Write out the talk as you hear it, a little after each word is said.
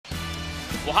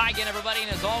Well, hi again, everybody, and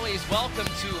as always, welcome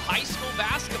to high school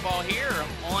basketball here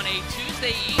on a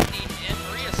Tuesday evening in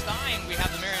Maria Stein. We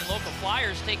have the Marion Local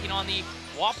Flyers taking on the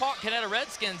Wapakoneta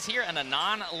Redskins here in a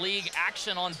non-league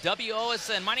action on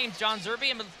WOSN. My name's John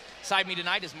Zerby, and beside me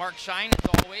tonight is Mark Shine,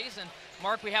 as always. And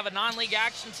Mark, we have a non-league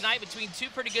action tonight between two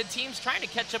pretty good teams trying to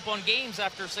catch up on games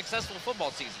after a successful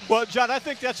football season. Well, John, I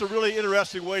think that's a really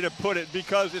interesting way to put it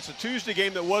because it's a Tuesday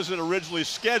game that wasn't originally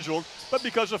scheduled, but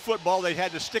because of football, they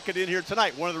had to stick it in here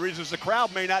tonight. One of the reasons the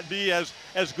crowd may not be as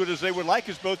good as they would like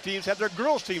is both teams have their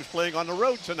girls' teams playing on the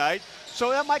road tonight,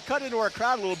 so that might cut into our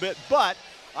crowd a little bit, but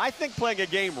I think playing a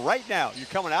game right now, you're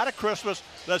coming out of Christmas,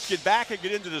 let's get back and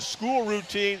get into the school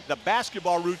routine, the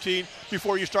basketball routine,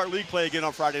 before you start league play again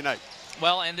on Friday night.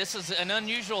 Well, and this is an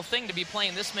unusual thing to be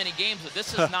playing this many games, but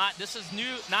this is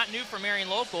not new for Marion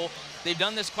Local. They've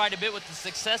done this quite a bit with the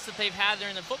success that they've had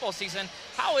during the football season.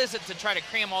 How is it to try to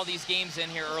cram all these games in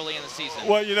here early in the season?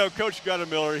 Well, you know, Coach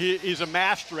Guttemiller, he's a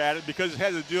master at it because he's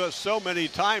had to do it so many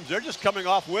times. They're just coming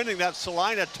off winning that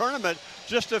Salina tournament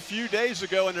just a few days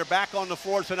ago, and they're back on the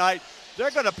floor tonight.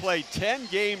 They're going to play 10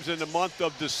 games in the month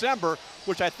of December,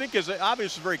 which I think is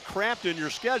obviously very cramped in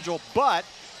your schedule, but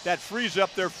that frees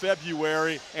up their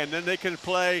February, and then they can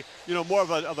play, you know, more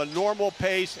of a normal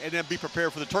pace and then be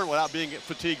prepared for the tournament without being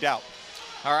fatigued out.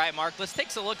 All right, Mark, let's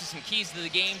take a look at some keys to the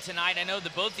game tonight. I know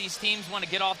that both these teams want to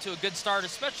get off to a good start,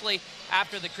 especially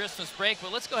after the Christmas break,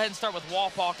 but let's go ahead and start with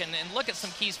Wapak and look at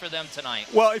some keys for them tonight.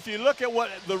 Well, if you look at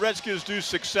what the Redskins do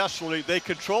successfully, they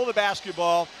control the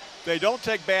basketball. They don't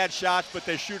take bad shots, but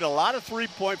they shoot a lot of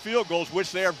three-point field goals,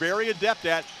 which they are very adept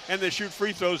at, and they shoot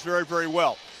free throws very, very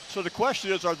well. So the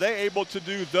question is, are they able to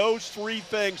do those three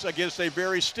things against a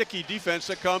very sticky defense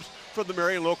that comes from the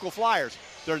Marion Local Flyers?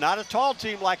 They're not a tall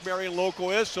team like Marion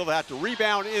Local is, so they have to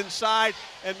rebound inside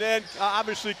and then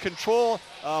obviously control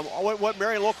what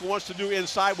Marion Local wants to do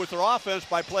inside with their offense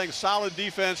by playing solid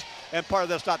defense, and part of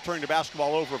that's not turning the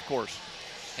basketball over, of course.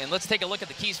 And let's take a look at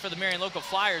the keys for the Marion Local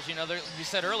Flyers. You know, you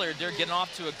said earlier, they're getting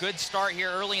off to a good start here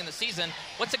early in the season.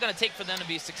 What's it going to take for them to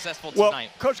be successful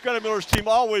tonight? Well, Coach Guttemiller's team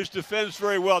always defends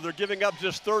very well. They're giving up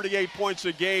just 38 points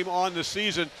a game on the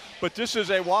season, but this is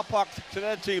a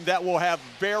Wapakoneta team that will have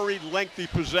very lengthy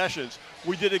possessions.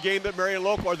 We did a game that Marion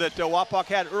Local, or that Wapak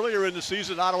had earlier in the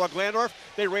season, Ottawa-Glandorf.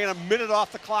 They ran a minute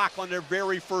off the clock on their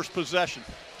very first possession.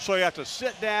 So you have to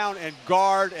sit down and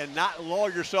guard and not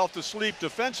lull yourself to sleep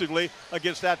defensively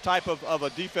against that type of a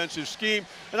defensive scheme.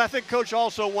 And I think Coach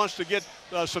also wants to get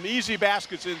some easy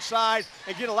baskets inside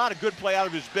and get a lot of good play out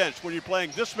of his bench. When you're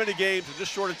playing this many games in this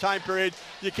short a time period,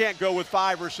 you can't go with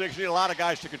 5 or 6. You need a lot of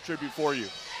guys to contribute for you.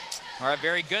 All right,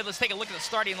 very good. Let's take a look at the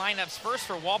starting lineups first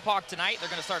for Wapak tonight. They're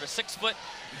going to start a 6-foot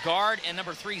guard and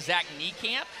number 3, Zach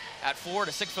Niekamp. At 4,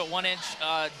 to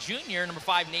 6'1" junior, number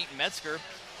 5, Nate Metzger.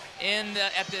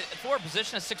 At the forward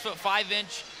position, a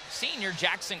 6'5" senior,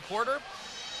 Jackson Quarter.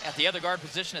 At the other guard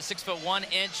position, a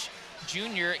 6'1"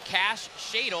 junior, Cash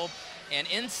Shadle. And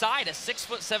inside, a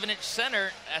 6'7"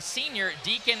 center, a senior,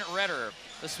 Deacon Redder.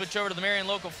 Let's switch over to the Marion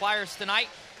Local Flyers tonight.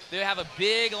 They have a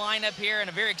big lineup here and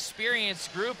a very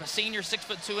experienced group. A senior,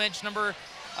 6'2", number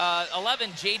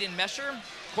 11, Jaden Mesher.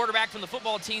 Quarterback from the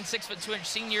football team, 6'2"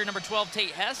 senior, number 12,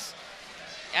 Tate Hess.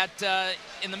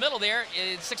 In the middle there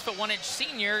is 6'1"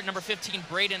 senior, number 15,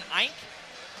 Braden Eink.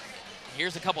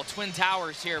 Here's a couple twin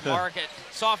towers here, Mark. At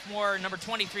sophomore, number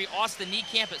 23, Austin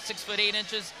Niekamp at 6'8",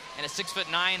 and a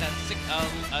 6'9",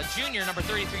 a junior, number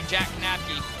 33, Jack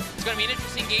Knapke. It's going to be an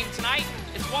interesting game tonight.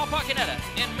 It's Wapakoneta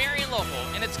and Marion Local,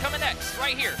 and it's coming next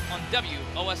right here on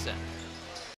WOSN.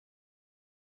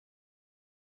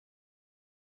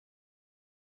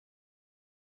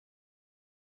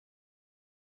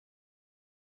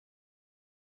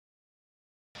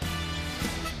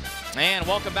 And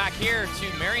welcome back here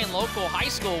to Marion Local High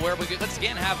School, where we let's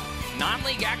again have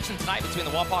non-league action tonight between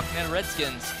the Wapakoneta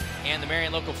Redskins and the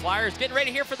Marion Local Flyers. Getting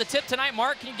ready here for the tip tonight.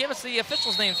 Mark, can you give us the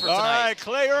officials' names for tonight? All right,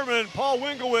 Clay Ehrman, Paul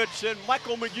Wingowitz, and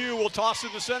Michael McGue will toss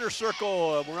in the center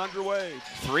circle. We're underway.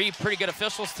 3 pretty good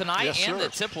officials tonight, yes, and sir.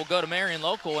 the tip will go to Marion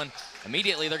Local, and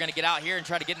immediately they're going to get out here and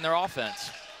try to get in their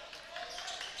offense.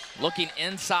 Looking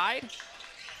inside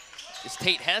is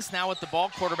Tate Hess now with the ball,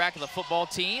 quarterback of the football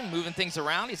team, moving things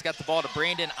around. He's got the ball to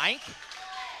Brandon Eink.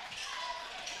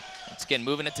 Once again,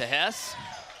 moving it to Hess.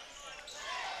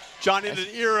 John, in an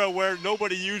era where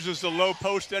nobody uses the low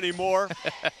post anymore,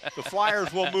 the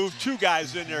Flyers will move 2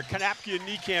 guys in there. Knapke and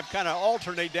Niekamp kind of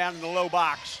alternate down in the low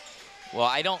box. Well,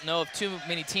 I don't know of too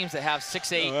many teams that have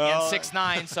 6'8" and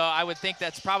 6'9", so I would think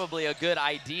that's probably a good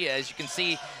idea. As you can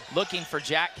see, looking for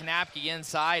Jack Knapke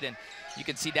inside, and you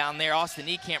can see down there Austin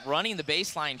Niekamp running the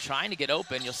baseline, trying to get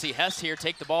open. You'll see Hess here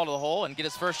take the ball to the hole and get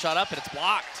his first shot up, and it's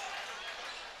blocked.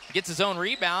 Gets his own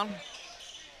rebound,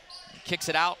 kicks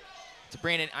it out to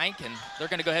Brandon Eink, and they're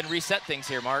going to go ahead and reset things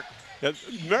here, Mark. Yeah,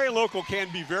 Marion Local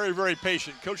can be very, very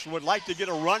patient. Coach would like to get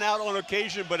a run out on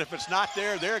occasion, but if it's not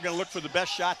there, they're going to look for the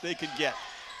best shot they can get.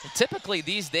 And typically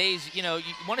these days, you know,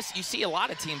 you see a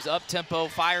lot of teams up-tempo,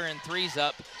 firing threes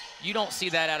up. You don't see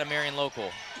that out of Marion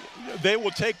Local. They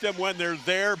will take them when they're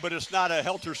there, but it's not a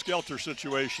helter-skelter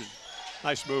situation.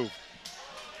 Nice move.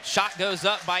 Shot goes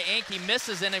up by Eink. He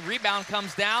misses, and a rebound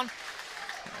comes down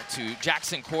to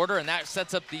Jackson Quarter, and that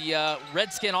sets up the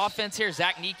Redskin offense here.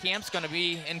 Zach Niecamp's going to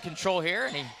be in control here,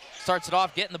 and he starts it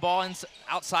off getting the ball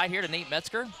outside here to Nate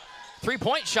Metzger.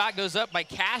 Three-point shot goes up by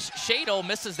Cash Shadle,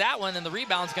 misses that one, and the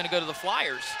rebound's going to go to the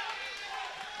Flyers.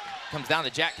 Comes down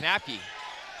to Jack Knapke.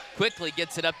 Quickly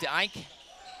gets it up to Eink.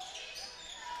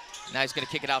 Now he's going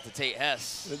to kick it out to Tate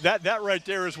Hess. That right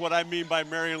there is what I mean by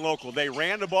Marion Local. They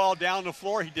ran the ball down the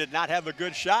floor. He did not have a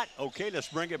good shot. Okay, let's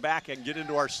bring it back and get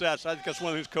into our sets. I think that's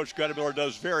one of things Coach Guttemiller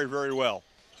does very, very well.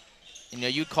 You know,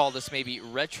 you'd call this maybe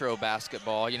retro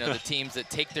basketball. You know, the teams that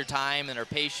take their time and are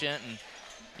patient, and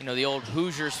you know, the old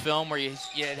Hoosiers film where you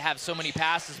have so many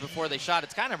passes before they shot.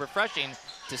 It's kind of refreshing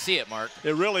to see it, Mark.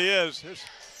 It really is.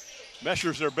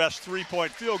 Mesher's their best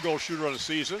three-point field goal shooter of the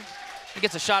season. He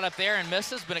gets a shot up there and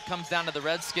misses, but it comes down to the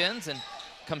Redskins and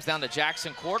comes down to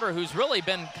Jackson Quarter, who's really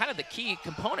been kind of the key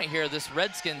component here of this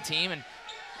Redskin team. And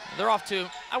they're off to,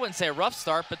 I wouldn't say a rough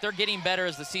start, but they're getting better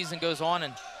as the season goes on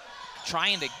and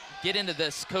trying to get into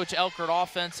this Coach Elkert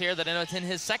offense here that I know it's in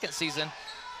his second season.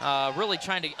 Really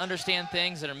trying to understand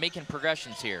things and are making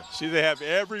progressions here. See, they have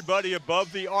everybody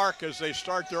above the arc as they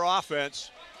start their offense.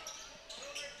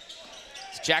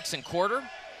 It's Jackson Quarter.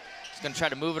 He's going to try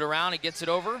to move it around. He gets it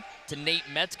over to Nate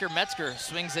Metzger. Metzger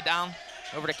swings it down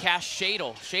over to Cash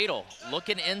Shadle. Shadle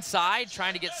looking inside,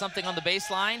 trying to get something on the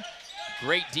baseline.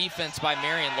 Great defense by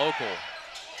Marion Local.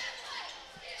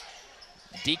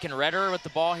 Deacon Redder with the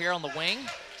ball here on the wing.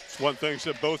 It's one thing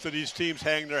that both of these teams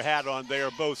hang their hat on. They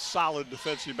are both solid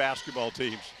defensive basketball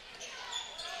teams.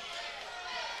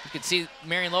 You can see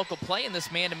Marion Local playing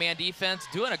this man-to-man defense,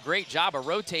 doing a great job of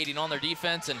rotating on their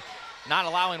defense and not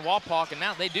allowing Wapak, and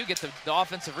now they do get the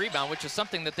offensive rebound, which is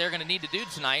something that they're going to need to do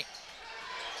tonight.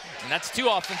 And that's two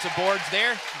offensive boards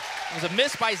there. It was a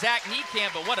miss by Zach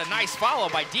Niekamp, but what a nice follow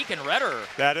by Deacon Redder.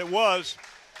 That it was.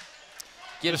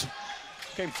 Gives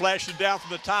Came flashing down from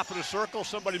the top of the circle.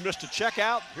 Somebody missed a check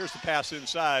out. Here's the pass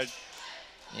inside.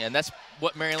 Yeah, and that's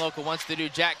what Marion Local wants to do.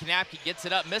 Jack Knapke gets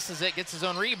it up, misses it, gets his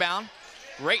own rebound.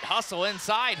 Great hustle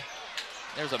inside.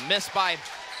 There's a miss by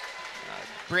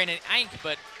Brandon Eink,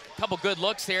 but a couple good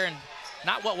looks here, and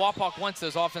not what Wapak wants,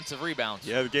 those offensive rebounds.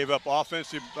 Yeah, they gave up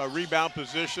offensive rebound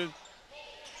position.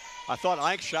 I thought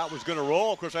Eink's shot was going to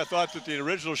roll. Of course, I thought that the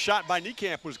original shot by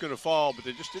Niekamp was going to fall, but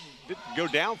they just didn't go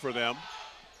down for them.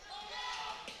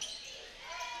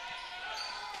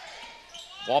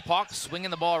 Wapak swinging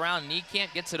the ball around.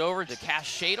 Niekamp gets it over to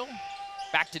Cash Shadle.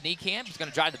 Back to Niekamp. He's going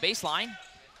to drive the baseline.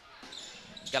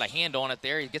 He's got a hand on it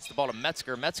there. He gets the ball to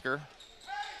Metzger. Metzger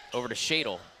over to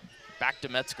Shadle. Back to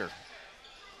Metzger.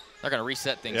 They're going to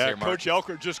reset things here, Mark. Coach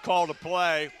Elkert just called a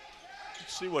play.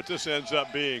 Let's see what this ends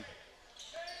up being.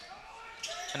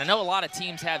 And I know a lot of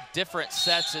teams have different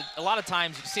sets. A lot of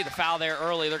times you can see the foul there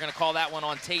early. They're going to call that one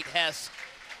on Tate Hess.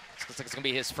 Looks like it's going to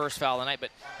be his first foul of the night,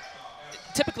 but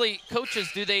typically, coaches,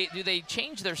 do they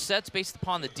change their sets based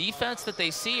upon the defense that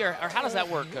they see, or how does that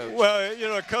work, Coach? Well, you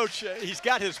know, Coach, he's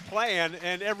got his plan,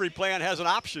 and every plan has an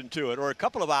option to it, or a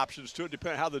couple of options to it,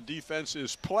 depending on how the defense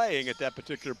is playing at that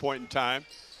particular point in time.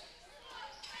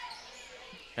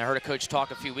 I heard a coach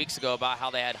talk a few weeks ago about how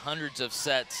they had hundreds of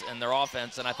sets in their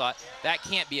offense, and I thought that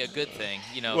can't be a good thing.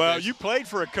 You know, well, you played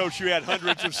for a coach who had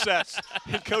hundreds of sets,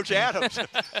 Coach Adams.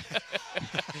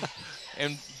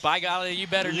 And by golly, you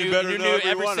knew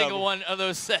every single one of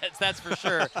those sets, that's for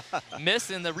sure.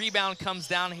 Miss, and the rebound comes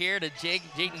down here to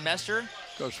Jayden Messer.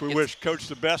 Of course, we wish Coach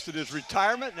the best in his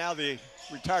retirement. Now the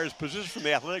retires position from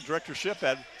the athletic directorship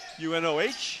at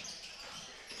UNOH.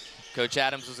 Coach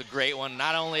Adams was a great one.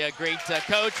 Not only a great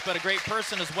coach, but a great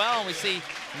person as well. And we see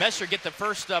Messer get the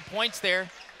first points there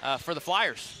for the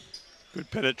Flyers.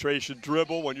 Good penetration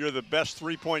dribble. When you're the best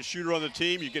three-point shooter on the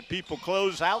team, you get people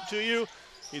close out to you.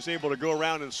 He's able to go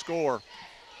around and score.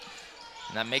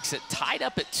 And that makes it tied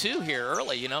up at 2 here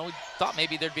early. You know, we thought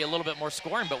maybe there'd be a little bit more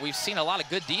scoring, but we've seen a lot of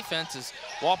good defense as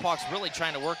Wapak's really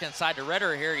trying to work inside the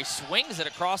Redder here. He swings it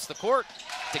across the court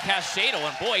to Cash Shadle,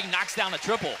 and boy, he knocks down a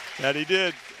triple. That he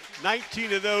did.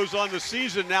 19 of those on the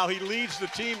season. Now he leads the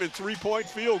team in three-point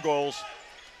field goals.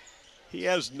 He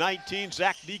has 19.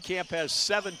 Zach Niekamp has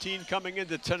 17 coming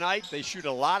into tonight. They shoot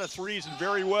a lot of threes and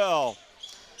very well.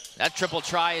 That triple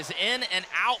try is in and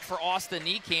out for Austin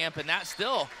Niekamp, and that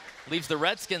still leaves the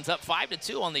Redskins up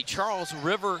 5-2 on the Charles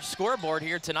River scoreboard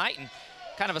here tonight. And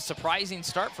kind of a surprising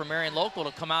start for Marion Local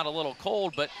to come out a little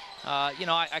cold, but you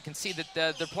know, I can see that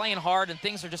they're playing hard and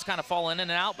things are just kind of falling in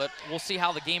and out, but we'll see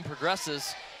how the game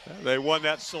progresses. They won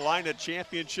that Salina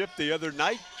championship the other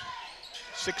night,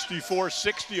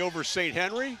 64-60 over St.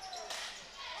 Henry.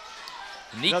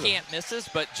 Niekamp misses,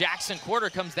 but Jackson Quarter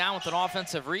comes down with an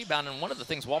offensive rebound, and one of the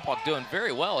things Wapak doing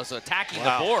very well is attacking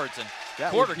the boards,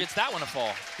 and Quarter gets that one to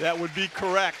fall. That would be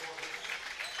correct.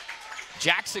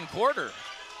 Jackson Quarter,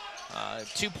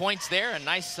 2 points there, and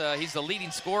nice, he's the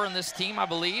leading scorer in this team, I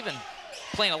believe, and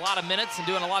playing a lot of minutes and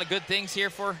doing a lot of good things here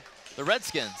for the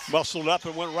Redskins. Muscled up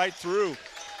and went right through.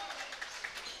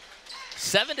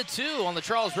 7-2 on the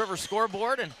Charles River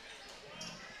scoreboard, and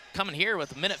coming here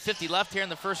with 1:50 left here in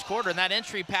the first quarter, and that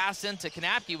entry pass into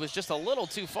Kanapke was just a little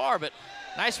too far, but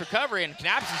nice recovery, and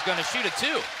Kanapke's going to shoot it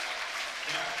too.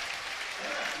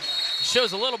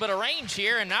 Shows a little bit of range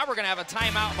here, and now we're going to have a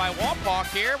timeout by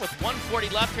Wapak here with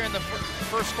 1:40 left here in the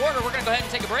first quarter. We're going to go ahead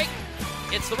and take a break.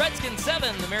 It's the Redskins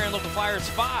 7, the Marion Local Flyers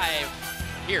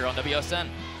 5 here on WSN.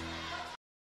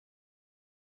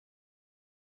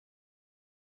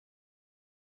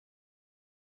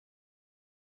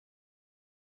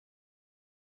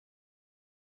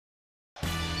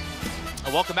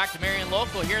 Welcome back to Marion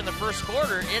Local here in the first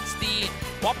quarter. It's the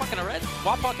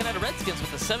Wapakoneta Redskins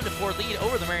with a 7-4 lead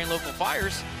over the Marion Local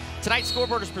Flyers. Tonight's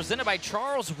scoreboard is presented by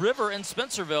Charles River in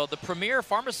Spencerville. The premier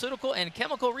pharmaceutical and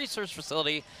chemical research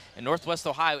facility in Northwest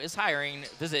Ohio is hiring.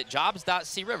 Visit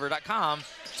jobs.criver.com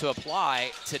to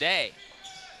apply today.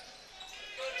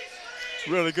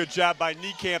 Really good job by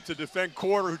Niekamp to defend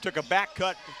Quarter, who took a back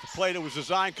cut. The play that was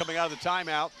designed coming out of the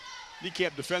timeout.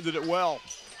 Niekamp defended it well.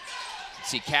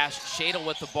 See Cash Shadle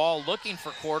with the ball looking for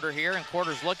Quarter here, and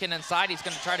Quarter's looking inside. He's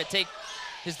going to try to take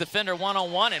his defender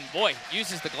one-on-one, and boy,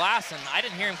 uses the glass, and I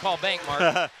didn't hear him call bank,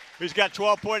 Mark. He's got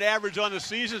 12-point average on the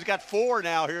season. He's got 4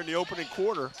 now here in the opening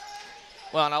quarter.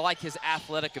 Well, and I like his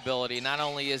athletic ability. Not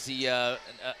only is he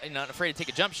not afraid to take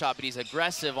a jump shot, but he's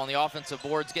aggressive on the offensive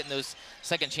boards, getting those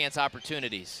second chance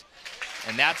opportunities.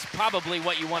 And that's probably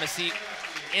what you want to see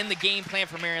in the game plan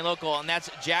for Marion Local, and that's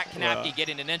Jack Kanapke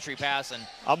getting an entry pass. And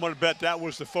I'm going to bet that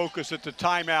was the focus at the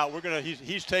timeout.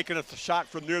 He's taking a shot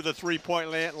from near the three-point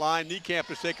line. Niekamp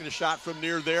is taking a shot from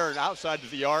near there and outside of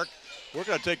the arc. We're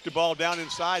going to take the ball down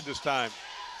inside this time.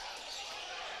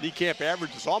 Niekamp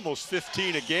averages almost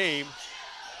 15 a game.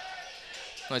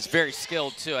 Well, he's very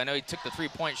skilled too. I know he took the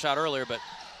three-point shot earlier, but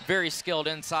very skilled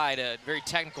inside, a very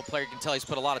technical player. You can tell he's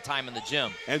put a lot of time in the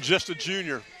gym. And just a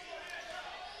junior.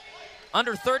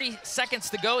 Under 30 seconds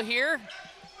to go here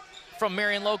from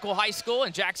Marion Local High School,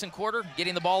 and Jackson Quarter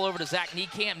getting the ball over to Zach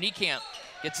Niekamp. Niekamp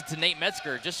gets it to Nate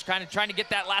Metzger, just kind of trying to get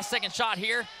that last second shot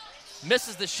here.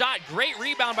 Misses the shot, great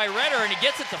rebound by Redder, and he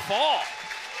gets it to fall.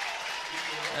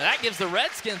 And that gives the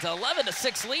Redskins an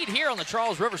 11-6 lead here on the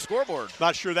Charles River scoreboard.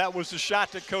 Not sure that was the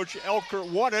shot that Coach Elkert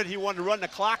wanted. He wanted to run the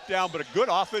clock down, but a good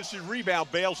offensive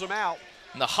rebound bails him out.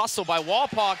 And the hustle by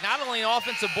Wapak, not only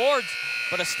offensive boards,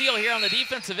 but a steal here on the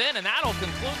defensive end, and that'll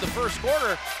conclude the first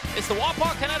quarter. It's the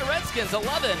Wapakoneta Redskins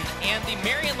 11 and the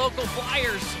Marion Local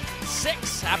Flyers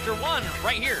 6 after 1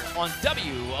 right here on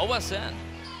WOSN.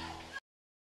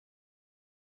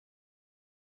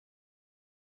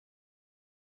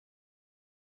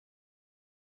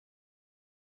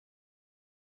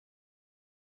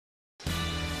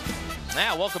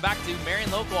 Now, welcome back to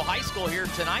Marion Local High School here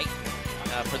tonight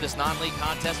for this non-league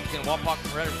contest between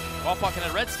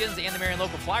Wapakoneta Redskins and the Marion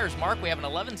Local Flyers. Mark, we have an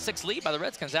 11-6 lead by the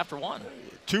Redskins after 1.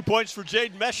 2 points for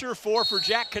Jaden Mesher, 4 for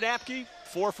Jack Kanapke,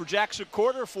 4 for Jackson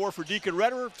Quarter, 4 for Deacon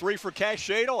Redder, 3 for Cash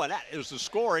Shadle, and that is the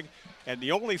scoring. And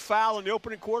the only foul in the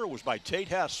opening quarter was by Tate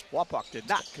Hess. Wapak did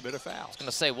not commit a foul. I was going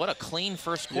to say, what a clean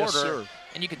first quarter. Yes, sir.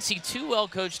 And you can see two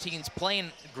well-coached teams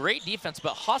playing great defense,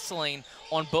 but hustling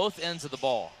on both ends of the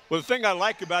ball. Well, the thing I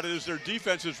like about it is their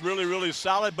defense is really, really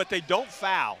solid, but they don't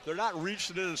foul. They're not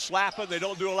reaching in and slapping. They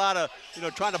don't do a lot of,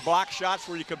 trying to block shots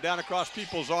where you come down across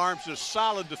people's arms. They're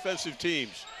solid defensive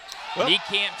teams. Well,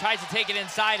 Niekamp tries to take it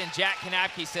inside, and Jack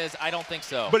Kanapke says, I don't think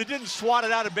so. But he didn't swat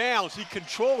it out of bounds. He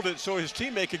controlled it so his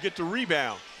teammate could get the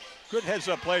rebound. Good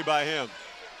heads-up play by him.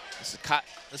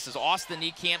 This is Austin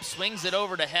Niekamp, swings it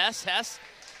over to Hess. Hess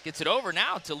gets it over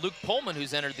now to Luke Pullman,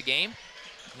 who's entered the game.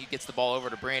 He gets the ball over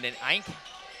to Brandon Eink.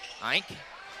 Eink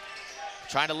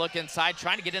trying to look inside,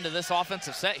 trying to get into this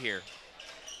offensive set here.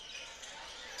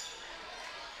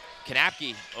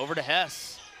 Kanapke over to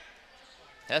Hess.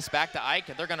 Hess back to Eink,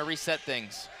 and they're going to reset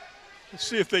things. Let's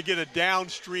see if they get a down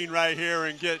screen right here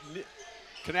and get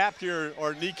Kanapke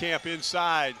or Niekamp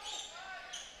inside.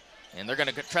 And they're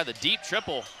going to try the deep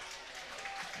triple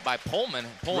by Pullman.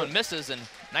 Pullman misses, and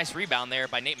nice rebound there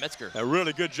by Nate Metzger. A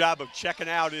really good job of checking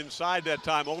out inside that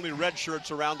time. Only red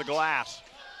shirts around the glass.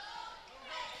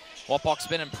 Wapak's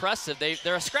been impressive.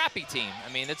 They're a scrappy team.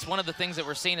 I mean, it's one of the things that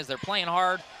we're seeing is they're playing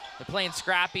hard, they're playing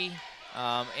scrappy,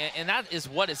 and that is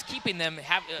what is keeping them,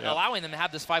 allowing them to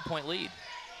have this 5-point lead.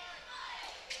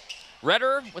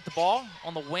 Redder with the ball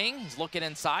on the wing. He's looking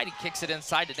inside. He kicks it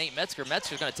inside to Nate Metzger.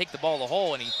 Metzger's going to take the ball to the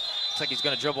hole, and he looks like he's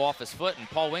going to dribble off his foot. And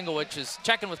Paul Winglewich is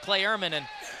checking with Clay Ehrman, and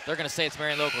they're going to say it's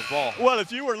Marion Local's ball. Well,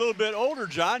 if you were a little bit older,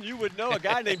 John, you would know a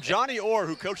guy named Johnny Orr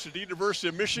who coached at the University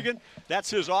of Michigan.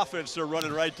 That's his offense they're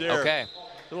running right there. Okay.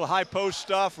 Little high post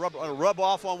stuff, rub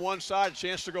off on one side, a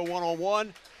chance to go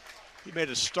one-on-one. He made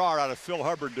a star out of Phil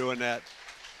Hubbard doing that.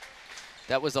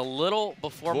 That was a little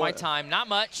before my time. Not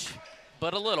much,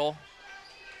 but a little.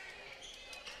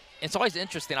 It's always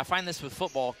interesting. I find this with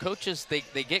football. Coaches,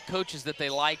 they get coaches that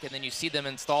they like, and then you see them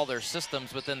install their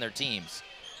systems within their teams.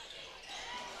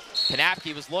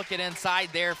 Kanapke was looking inside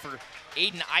there for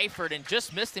Aiden Eifert and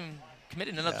just missed him,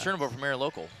 committed another turnover for Marion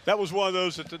Local. That was one of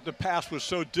those that the pass was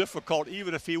so difficult.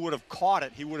 Even if he would have caught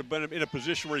it, he would have been in a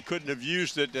position where he couldn't have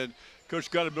used it. And Coach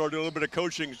Guttenmiller did a little bit of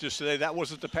coaching just today. That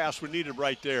wasn't the pass we needed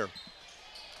right there.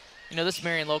 You know, this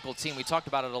Marion Local team, we talked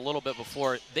about it a little bit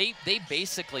before, they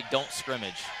basically don't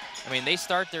scrimmage. I mean, they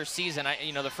start their season,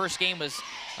 you know, the first game was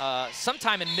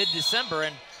sometime in mid-December,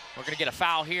 and we're going to get a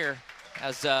foul here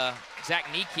as Zach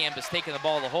Niekamp is taking the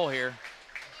ball to the hole here.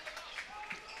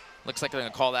 Looks like they're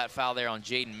going to call that foul there on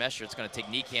Jaden Mesher. It's going to take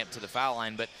Niekamp to the foul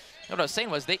line. But what I was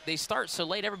saying was they start so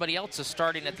late. Everybody else is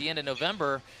starting at the end of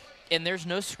November, and there's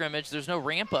no scrimmage. There's no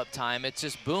ramp-up time. It's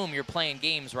just, boom, you're playing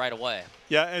games right away.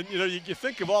 Yeah, and, you know, you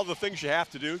think of all the things you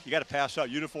have to do. You got to pass out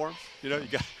uniforms. You know, you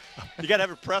got to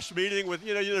have a press meeting with,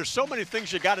 you know, there's so many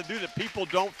things you got to do that people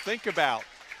don't think about.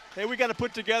 Hey, we got to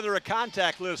put together a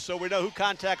contact list so we know who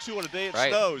contacts who on a day it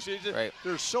snows.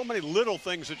 There's so many little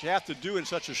things that you have to do in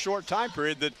such a short time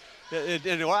period that,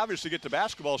 and you'll obviously get the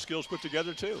basketball skills put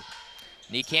together too.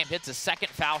 Niekamp hits a second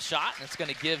foul shot, and it's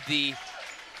going to give the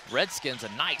Redskins a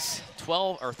nice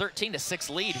 13-6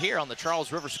 lead here on the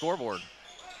Charles River scoreboard.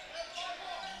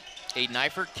 Aiden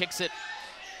Eifert kicks it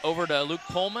over to Luke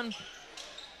Pullman.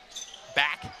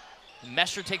 Back.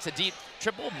 Mesher takes a deep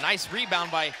triple. Nice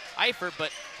rebound by Eifert, but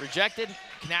rejected.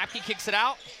 Kanapke kicks it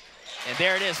out. And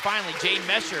there it is, finally. Jaden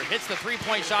Mesher hits the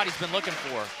three-point shot he's been looking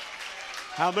for.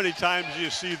 How many times do you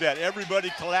see that?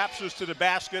 Everybody collapses to the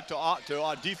basket to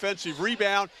a defensive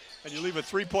rebound, and you leave a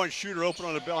three-point shooter open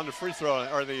on the free throw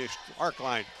or the arc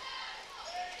line.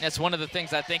 That's one of the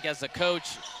things I think as a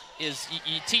coach is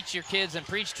you teach your kids and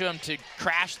preach to them to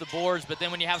crash the boards, but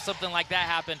then when you have something like that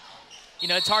happen, you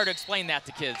know, it's hard to explain that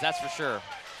to kids, that's for sure.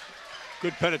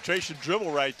 Good penetration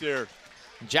dribble right there.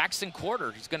 Jackson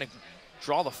Quarter, he's going to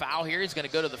draw the foul here. He's going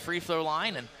to go to the free throw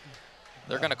line, and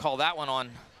they're going to call that one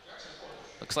on,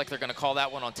 looks like they're going to call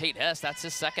that one on Tate Hess. That's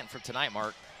his second for tonight,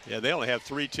 Mark. Yeah, they only have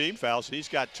 3 team fouls. He's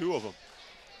got 2 of them.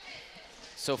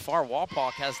 So far,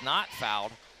 Wapak has not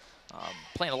fouled.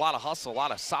 Playing a lot of hustle, a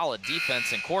lot of solid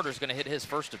defense, and Quarter's going to hit his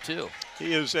first of 2.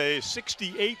 He is a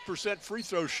 68% free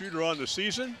throw shooter on the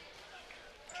season.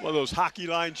 One of those hockey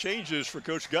line changes for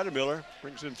Coach Guttenmiller.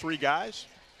 Brings in 3 guys.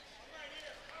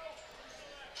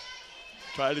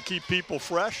 Try to keep people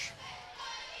fresh.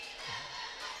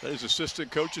 His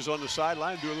assistant coaches on the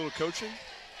sideline do a little coaching.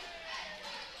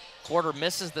 Quarter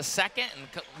misses the second,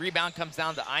 and rebound comes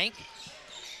down to Eink.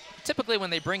 Typically when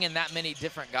they bring in that many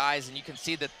different guys, and you can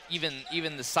see that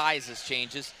even the sizes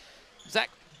changes, is that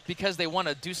because they want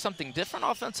to do something different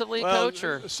offensively, Coach?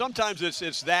 Or sometimes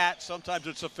it's that. Sometimes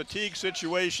it's a fatigue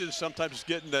situation. Sometimes it's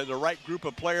getting the right group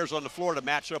of players on the floor to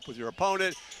match up with your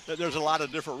opponent. There's a lot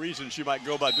of different reasons you might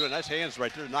go about doing. Nice hands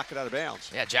right there to knock it out of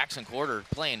bounds. Yeah, Jackson Quarter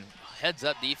playing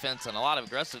heads-up defense and a lot of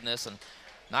aggressiveness and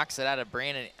knocks it out of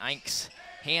Brandon Eink's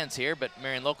hands here, but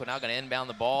Marion Local now going to inbound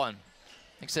the ball. And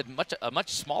like I said, a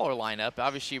much smaller lineup.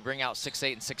 Obviously, you bring out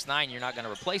 6'8" and 6'9", you're not going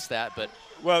to replace that. But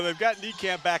well, they've got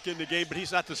Niekamp back in the game, but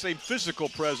he's not the same physical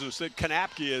presence that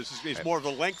Kanapke is. He's more of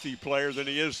a lengthy player than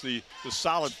he is the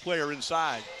solid player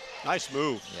inside. Nice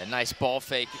move. Yeah, nice ball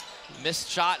fake. Missed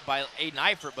shot by Aiden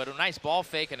Eifert, but a nice ball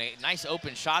fake and a nice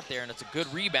open shot there, and it's a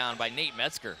good rebound by Nate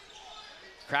Metzger.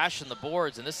 Crashing the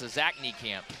boards, and this is Zach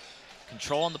Niekamp.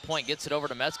 Controlling the point, gets it over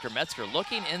to Metzger. Metzger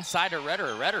looking inside to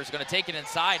Redder. Redder's going to take it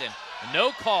inside, and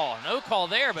no call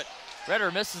there, but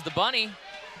Redder misses the bunny.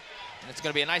 And it's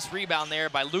going to be a nice rebound there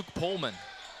by Luke Pullman.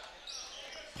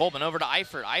 Pullman over to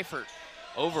Eifert. Eifert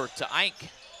over to Eink.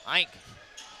 Eink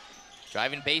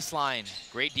driving baseline.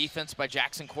 Great defense by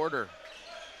Jackson Quarter.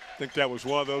 I think that was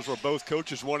one of those where both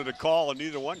coaches wanted to call and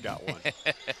neither one got one.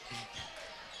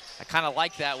 I kind of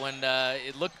like that when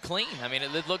it looked clean. I mean,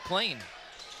 it looked clean.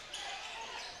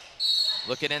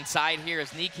 Looking inside here is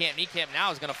Niekamp. Niekamp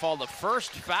now is going to fall the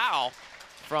first foul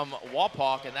from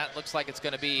Wapak, and that looks like it's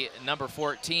going to be number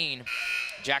 14,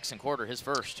 Jackson Quarter, his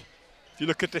first. If you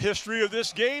look at the history of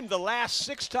this game, the last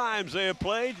 6 times they have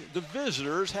played, the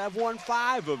visitors have won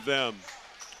 5 of them.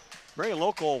 Marion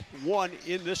Local won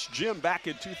in this gym back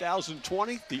in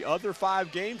 2020. The other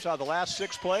 5 games out of the last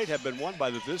 6 played have been won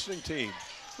by the visiting team.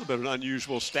 A little bit of an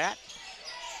unusual stat.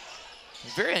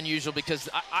 Very unusual because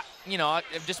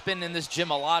I've just been in this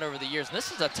gym a lot over the years, and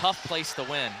this is a tough place to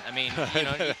win. I mean,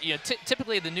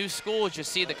 typically the new schools you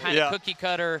see the kind of cookie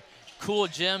cutter, cool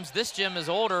gyms. This gym is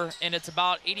older, and it's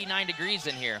about 89 degrees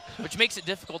in here, which makes it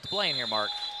difficult to play in here,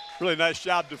 Mark. Really nice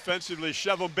job defensively.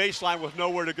 Shove them baseline with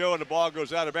nowhere to go, and the ball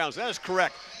goes out of bounds. That is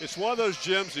correct. It's one of those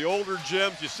gyms, the older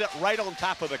gyms, you sit right on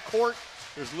top of the court.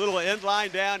 There's a little end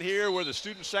line down here where the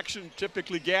student section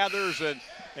typically gathers, and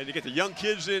you get the young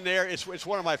kids in there. It's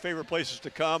one of my favorite places to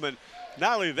come. And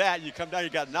not only that, you come down, you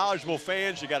got knowledgeable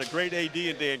fans, you got a great AD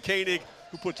in Dan Koenig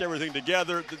who puts everything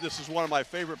together. This is one of my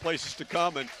favorite places to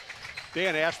come. And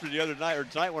Dan asked me the other night, or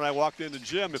tonight when I walked in the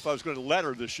gym, if I was going to let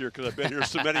her this year, because I've been here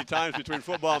so many times between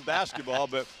football and basketball.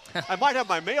 But I might have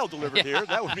my mail delivered here.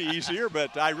 That would be easier,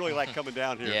 but I really like coming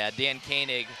down here. Yeah, Dan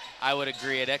Koenig, I would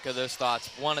agree. I'd echo those thoughts.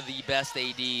 One of the best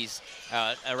ADs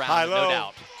around, High-low. No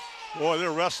doubt. Boy,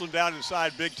 they're wrestling down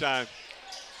inside big time.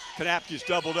 Kanapke's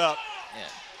doubled up.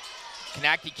 Yeah.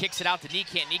 Kanapke kicks it out to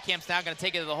Niekamp. Niekamp's now going to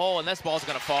take it to the hole, and this ball's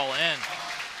going to fall in.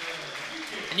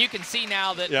 And you can see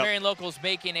now that Marion Local is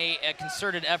making a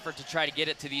concerted effort to try to get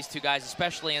it to these 2 guys,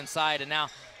 especially inside. And now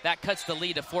that cuts the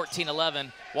lead to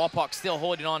 14-11. Wapak still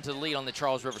holding on to the lead on the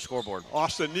Charles River scoreboard.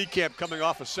 Austin Niekamp coming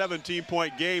off a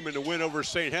 17-point game in the win over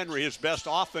St. Henry, his best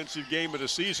offensive game of the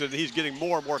season. He's getting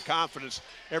more and more confidence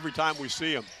every time we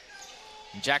see him.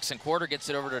 Jackson Quarter gets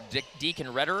it over to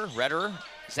Deacon Redderer,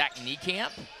 Zach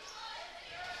Niekamp.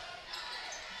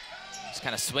 Just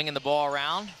kind of swinging the ball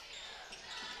around.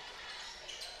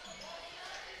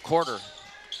 Quarter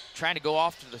trying to go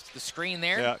off to the screen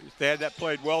there. Yeah, they had that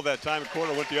played well that time, and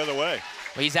Quarter went the other way.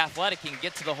 Well, he's athletic. He can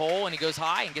get to the hole, and he goes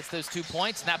high and gets those 2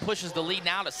 points, and that pushes the lead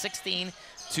now to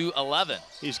 16-11.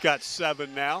 He's got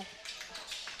 7 now.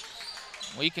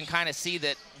 Well, you can kind of see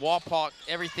that Wapak,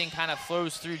 everything kind of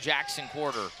flows through Jackson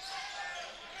Quarter.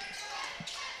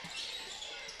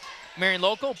 Marion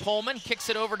Local, Pullman kicks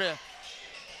it over to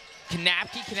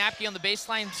Kanapke. Kanapke on the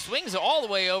baseline swings it all the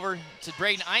way over to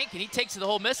Braden Ike, and he takes it the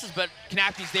hole, misses, but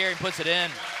Kanapke's there and puts it in.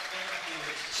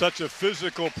 Such a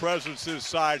physical presence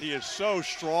inside. He is so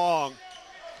strong.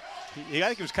 I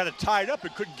think he was kind of tied up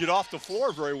and couldn't get off the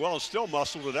floor very well and still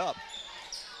muscled it up.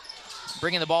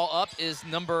 Bringing the ball up is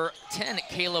number 10,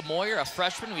 Caleb Moyer, a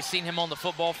freshman. We've seen him on the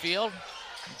football field.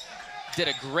 Did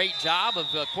a great job of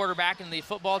quarterbacking the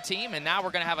football team, and now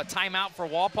we're going to have a timeout for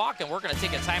Wapak, and we're going to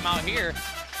take a timeout here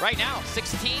right now.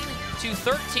 16-13.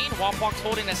 Wapak's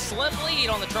holding a slim lead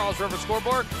on the Charles River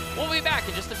scoreboard. We'll be back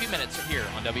in just a few minutes here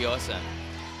on WOSN.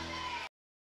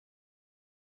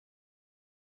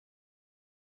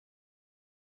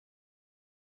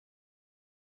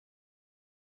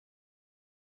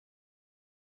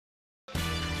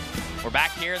 We're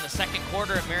back here in the second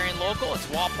quarter at Marion Local. It's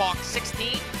Wapak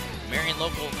 16, Marion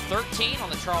Local 13 on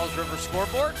the Charles River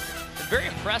scoreboard. I'm very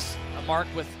impressed, Mark,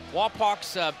 with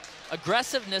Wapak's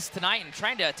aggressiveness tonight and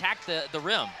trying to attack the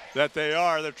rim. That they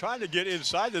are. They're trying to get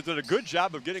inside. They've done a good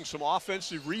job of getting some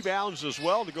offensive rebounds as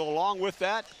well to go along with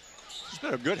that. It's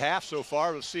been a good half so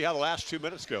far. Let's see how the last 2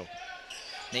 minutes go.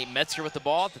 Nate Metzger with the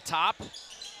ball at the top.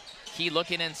 Key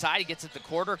looking inside. He gets it to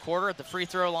Quarter at the free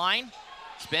throw line.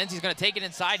 Spins, he's going to take it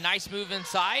inside. Nice move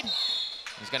inside.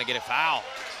 He's going to get a foul.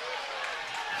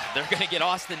 They're going to get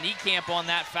Austin Niekamp on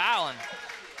that foul, and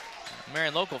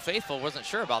Marion Local faithful wasn't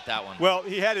sure about that one. Well,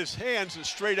 he had his hands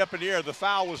straight up in the air. The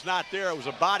foul was not there. It was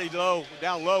a body low,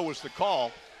 down low was the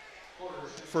call.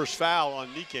 First foul on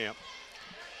Niekamp.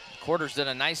 Quarter's done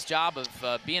a nice job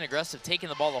of being aggressive, taking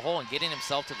the ball to the hole and getting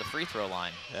himself to the free throw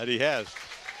line. That he has.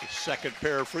 His second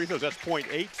pair of free throws. That's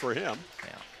 .8 for him.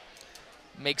 Yeah.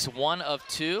 Makes 1 of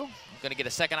 2. Going to get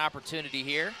a second opportunity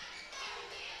here.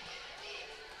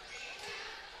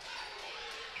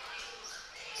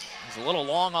 He's a little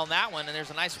long on that one, and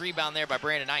there's a nice rebound there by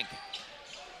Brandon Ike.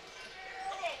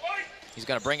 He's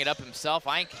going to bring it up himself.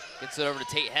 Ike gets it over to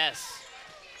Tate Hess.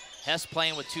 Hess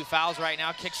playing with 2 fouls right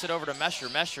now, kicks it over to Mesher.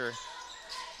 Mesher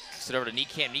kicks it over to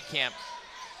Niekamp. Niekamp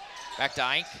back to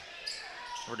Ike.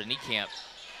 Over to Niekamp.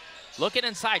 Looking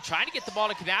inside, trying to get the ball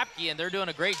to Kanapke, and they're doing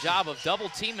a great job of double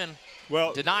teaming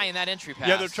Well, denying that entry pass.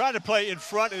 Yeah, they're trying to play in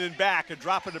front and in back and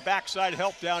dropping the backside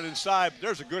help down inside.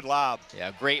 There's a good lob.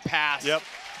 Yeah, great pass. Yep.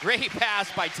 Great pass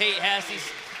by Tate Hess. He's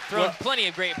thrown plenty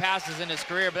of great passes in his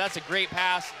career, but that's a great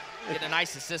pass. Getting a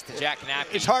nice assist to Jack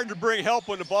Knapke. It's hard to bring help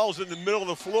when the ball's in the middle of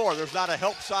the floor. There's not a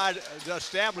help side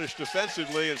established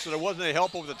defensively, and so there wasn't any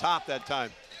help over the top that time.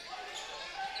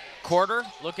 Quarter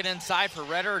looking inside for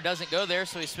Redder. Doesn't go there,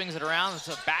 so he swings it around. It's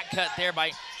a back cut there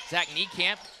by Zach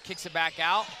Niekamp. Kicks it back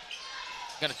out.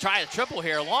 Going to try a triple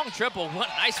here. A long triple. What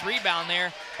a nice rebound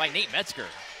there by Nate Metzger.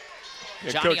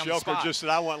 Yeah, Coach Elker just said,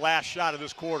 I want last shot of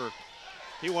this quarter.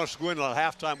 He wants to go in on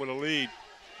halftime with a lead.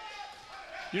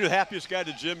 You know the happiest guy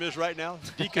the gym is right now?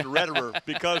 Deacon Redderer,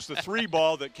 because the 3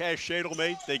 ball that Cash Shadle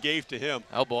made, they gave to him.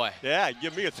 Oh, boy. Yeah,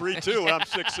 give me a 3-2 when I'm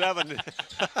 6'7".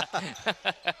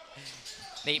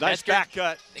 Nate nice Metzger. back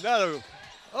cut. Another.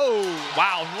 Oh.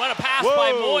 Wow, what a pass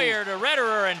by Moyer to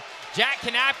Redderer, and Jack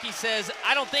Knapke says,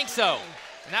 I don't think so.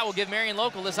 And that will give Marion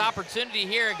Local this opportunity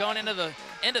here going into the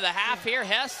end of the half here.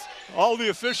 Hess. All the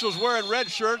officials wearing red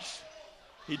shirts.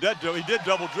 He did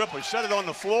double dribble. He set it on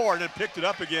the floor and then picked it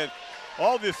up again.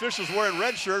 All the officials wearing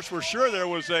red shirts were sure there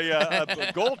was a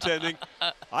goaltending.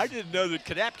 I didn't know that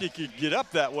Knapke could get up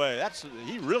that way.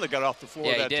 He really got off the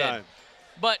floor that time.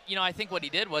 But, I think what he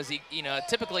did was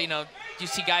typically, you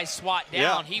see guys swat down.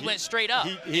 Yeah, he went straight up.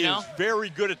 He is very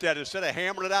good at that. Instead of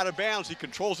hammering it out of bounds, he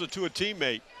controls it to a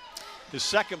teammate. His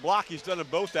second block, he's done them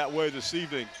both that way this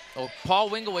evening. Oh, Paul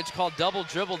Winglewich called double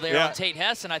dribble there on Tate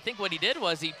Hess, and I think what he did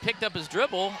was he picked up his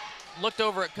dribble, looked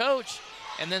over at Coach,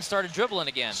 and then started dribbling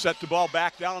again. Set the ball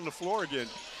back down on the floor again.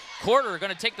 Quarter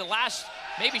going to take the last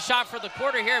maybe shot for the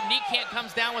quarter here. Niekamp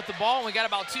comes down with the ball, and we got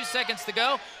about 2 seconds to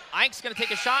go. Ike's going to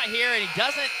take a shot here, and he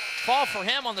doesn't fall for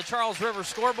him on the Charles River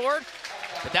scoreboard.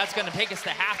 But that's going to take us to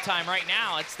halftime right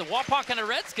now. It's the Wapakoneta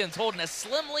Redskins holding a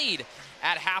slim lead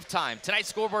at halftime. Tonight's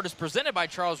scoreboard is presented by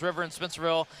Charles River in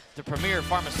Spencerville, the premier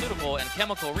pharmaceutical and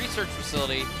chemical research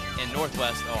facility in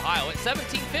Northwest Ohio. It's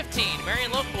 17-15,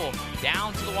 Marion Local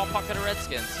down to the Wapakoneta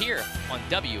Redskins here on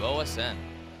WOSN.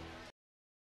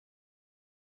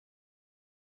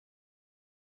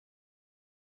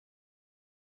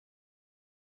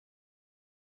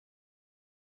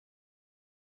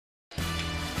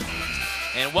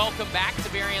 And welcome back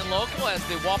to Marion Local as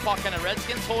the Wapakoneta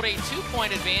Redskins hold a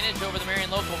 2-point advantage over the Marion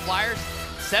Local Flyers.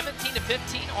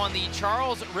 17-15 on the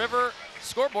Charles River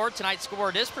scoreboard. Tonight's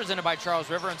scoreboard is presented by Charles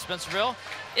River in Spencerville.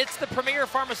 It's the premier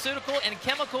pharmaceutical and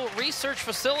chemical research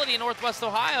facility in Northwest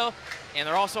Ohio, and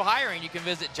they're also hiring. You can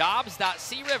visit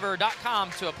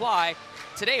jobs.criver.com to apply.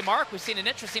 Today, Mark, we've seen an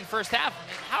interesting first half.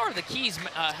 How are the keys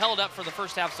held up for the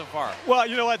first half so far? Well,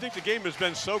 I think the game has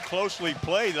been so closely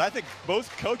played that I think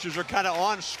both coaches are kind of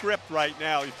on script right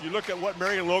now. If you look at what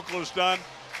Marion Local has done,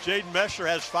 Jaden Mesher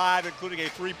has 5, including a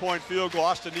 3-point field goal.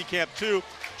 Austin Niekamp 2.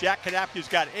 Jack Knapke's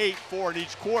got 8, 4 in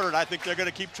each quarter, and I think they're going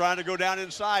to keep trying to go down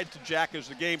inside to Jack as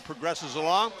the game progresses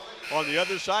along. On the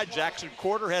other side, Jackson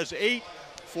Quarter has 8,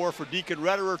 4 for Deacon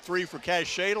Redderer, 3 for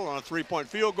Cash Shadle on a 3-point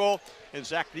field goal, and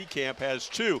Zach Niekamp has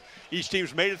 2. Each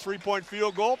team's made a 3-point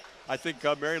field goal. I think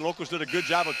Marion Locals did a good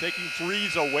job of taking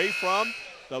threes away from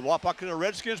the Wapakoneta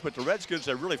Redskins, but the Redskins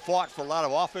have really fought for a lot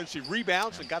of offensive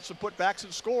rebounds and got some putbacks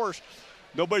and scores.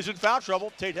 Nobody's in foul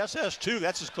trouble. Tate Hess has 2.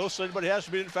 That's as close as anybody has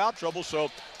to be in foul trouble, so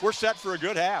we're set for a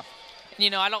good half.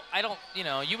 I don't,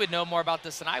 you would know more about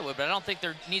this than I would, but I don't think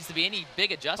there needs to be any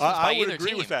big adjustments by either team. I would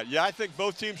agree with that. Yeah, I think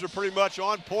both teams are pretty much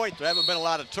on point. There haven't been a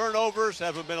lot of turnovers,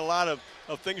 haven't been a lot of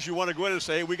things you want to go in and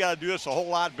say, hey, we got to do this a whole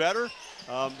lot better.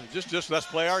 Just let's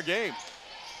play our game.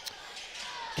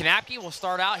 Knapke will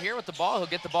start out here with the ball. He'll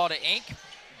get the ball to Ink,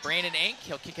 Brandon Ink.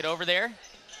 He'll kick it over there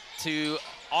to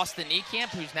Austin Niekamp,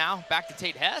 who's now back to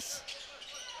Tate Hess.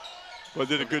 Well,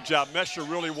 did a good job. Mesher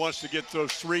really wants to get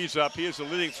those threes up. He is the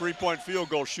leading 3-point field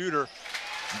goal shooter.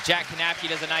 Jack Knapke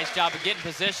does a nice job of getting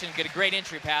position, get a great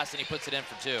entry pass, and he puts it in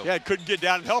for 2. Yeah, he couldn't get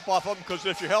down and help off him because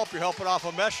if you help, you're helping off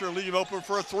a Mesher, leave him open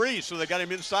for a 3. So they got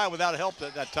him inside without help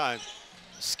at that time.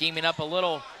 Scheming up a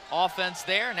little offense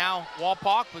there. Now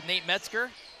Walpock with Nate Metzger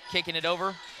kicking it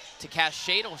over to Cash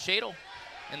Shadle. Shadle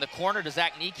in the corner to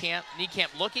Zach Niekamp.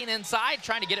 Niekamp looking inside,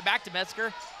 trying to get it back to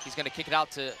Metzger. He's going to kick it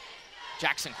out to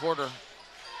Jackson Quarter,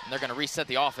 and they're going to reset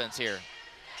the offense here.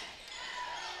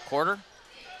 Quarter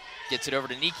gets it over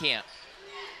to Niekamp.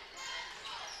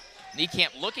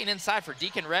 Niekamp looking inside for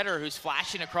Deacon Redder, who's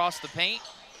flashing across the paint.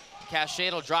 Cash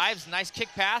Shadle drives, nice kick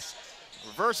pass.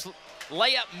 Reverse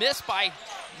layup missed by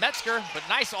Metzger, but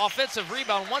nice offensive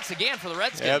rebound once again for the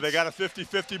Redskins. Yeah, they got a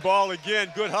 50-50 ball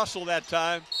again. Good hustle that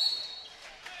time.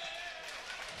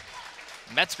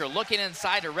 Metzger looking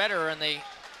inside to Redder, and they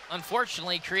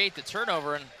unfortunately create the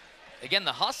turnover, and again,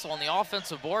 the hustle on the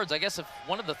offensive boards. I guess if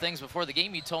one of the things before the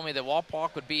game you told me that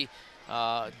Wapak would be,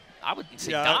 I wouldn't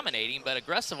say dominating, but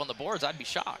aggressive on the boards, I'd be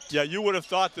shocked. Yeah, you would have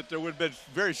thought that there would have been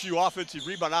very few offensive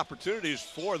rebound opportunities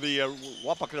for the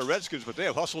Wapakoneta Redskins, but they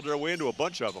have hustled their way into a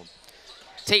bunch of them.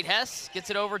 Tate Hess gets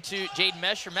it over to Jaden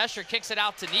Mesher. Mesher kicks it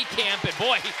out to Niekamp, and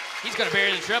boy, he's going to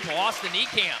bury the triple. Austin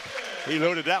Niekamp. He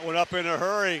loaded that one up in a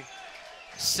hurry.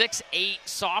 6'8"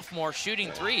 sophomore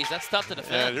shooting threes. That's tough to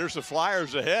defend. And here's the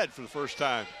Flyers ahead for the first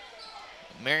time.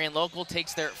 Marion Local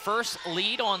takes their first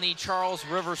lead on the Charles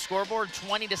River scoreboard,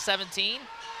 20-17.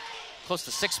 Close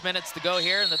to 6 minutes to go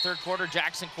here in the third quarter.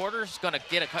 Jackson Quarters going to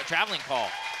get a traveling call.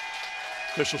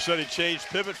 Official said he changed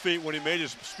pivot feet when he made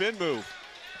his spin move.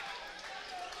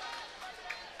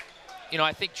 You know,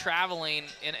 I think traveling,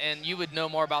 and you would know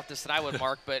more about this than I would,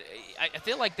 Mark, but I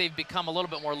feel like they've become a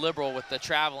little bit more liberal with the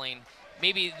traveling,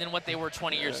 maybe than what they were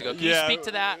 20 years ago. Can you speak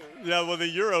to that? Yeah, well, the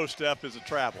Euro step is a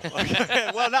travel.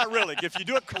 Well, not really. If you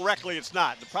do it correctly, it's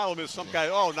not. The problem is some guy,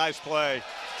 oh, nice play.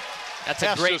 That's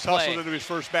Hess a great just play. hustled into his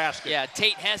first basket. Yeah,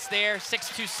 Tate Hess there,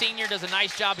 6'2" senior, does a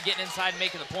nice job of getting inside and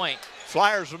making the point.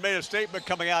 Flyers have made a statement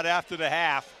coming out after the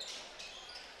half.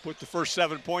 Put the first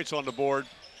 7 points on the board.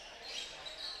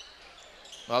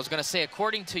 Well, I was going to say,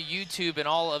 according to YouTube and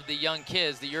all of the young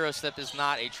kids, the Euro step is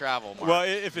not a travel, Mark. Well,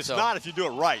 if it's not, if you do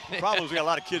it right. The problem is a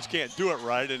lot of kids can't do it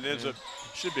right, and it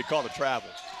should be called a travel.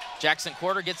 Jackson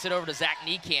Quarter gets it over to Zach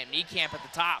Niekamp. Niekamp at the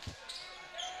top.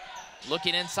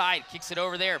 Looking inside, kicks it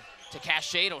over there to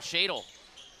Cash Shadle. Shadle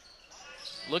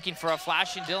looking for a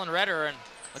flashing Dylan Redder, and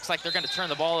looks like they're going to turn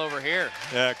the ball over here.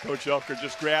 Yeah, Coach Elker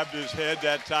just grabbed his head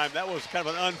that time. That was kind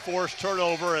of an unforced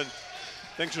turnover, and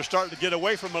things are starting to get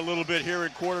away from him a little bit here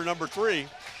in quarter number 3.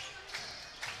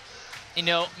 You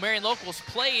know, Marion Locals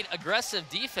played aggressive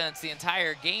defense the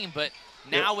entire game, but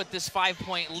now with this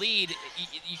 5-point lead,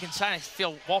 you can kind of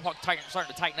feel Wapak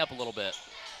starting to tighten up a little bit.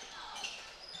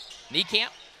 Niekamp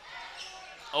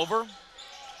over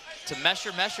to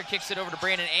Mesher. Mesher kicks it over to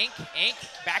Brandon Ank. Ank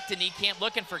back to Niekamp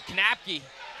looking for Knapke.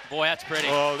 Boy, that's pretty.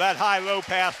 Oh, that high-low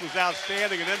pass was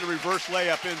outstanding, and then the reverse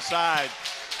layup inside.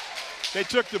 They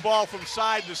took the ball from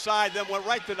side to side, then went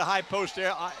right to the high post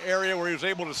area where he was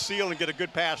able to seal and get a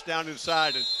good pass down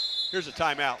inside. And here's a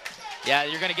timeout. Yeah,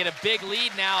 you're going to get a big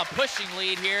lead now, a pushing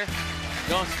lead here.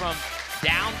 Going from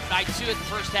down by 2 at the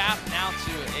first half, now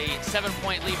to a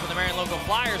 7-point lead for the Marion Local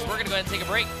Flyers. We're going to go ahead and take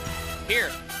a break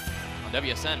here on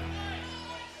WSN.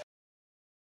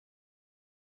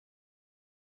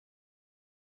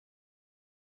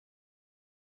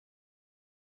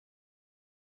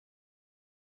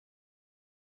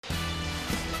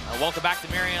 Welcome back to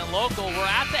Marion Local. We're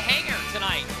at the hangar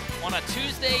tonight on a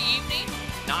Tuesday evening.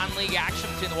 Non-league action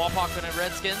between the Wapakoneta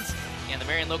Redskins and the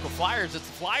Marion Local Flyers. It's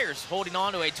the Flyers holding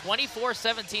on to a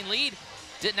 24-17 lead.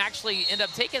 Didn't actually end up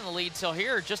taking the lead till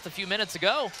here just a few minutes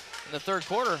ago in the third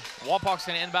quarter. Wapak's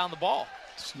going to inbound the ball.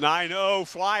 It's 9-0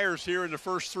 Flyers here in the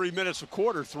first 3 minutes of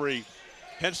quarter 3.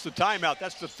 Hence the timeout.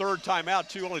 That's the third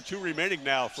timeout. Only 2 remaining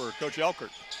now for Coach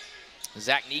Elkert.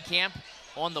 Zach Niekamp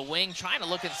on the wing, trying to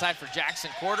look inside for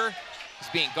Jackson Quarter. He's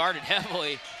being guarded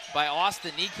heavily by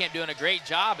Austin Niekamp, doing a great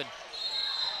job. And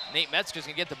Nate Metzger's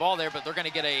going to get the ball there, but they're going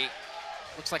to get a,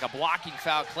 looks like a blocking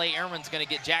foul. Clay Ehrman's going to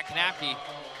get Jack Knapke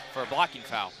for a blocking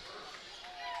foul.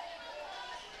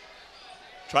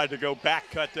 Tried to go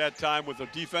back cut that time with the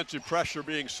defensive pressure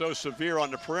being so severe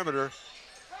on the perimeter.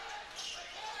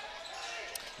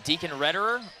 Deacon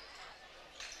Redderer,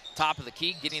 top of the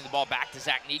key, getting the ball back to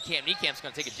Zach Niekamp. Niekamp's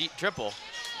going to take a deep triple.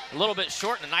 A little bit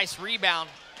short and a nice rebound.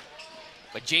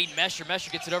 But Jaden Mesher.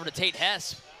 Mesher gets it over to Tate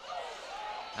Hess.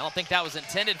 I don't think that was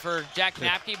intended for Jack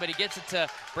Knapke, but he gets it to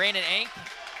Brandon Ank.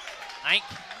 Ank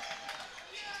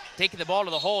taking the ball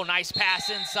to the hole. Nice pass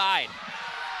inside.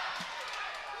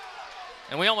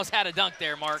 And we almost had a dunk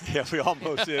there, Mark. Yeah, we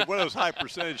almost did. One of those high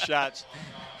percentage shots.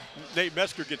 Nate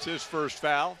Metzger gets his first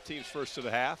foul, team's first of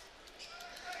the half.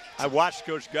 I watched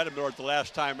Coach Guttemdorf the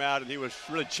last time out, and he was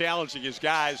really challenging his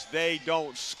guys. They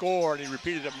don't score, and he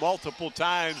repeated it multiple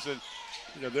times. And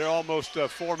you know, they're almost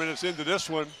 4 minutes into this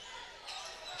one.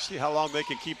 See how long they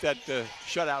can keep that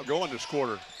shutout going this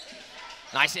quarter.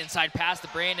 Nice inside pass to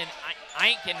Brandon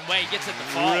Ank, and Way gets it to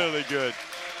fall. Really good.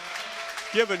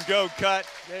 Give and go cut.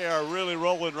 They are really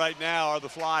rolling right now, are the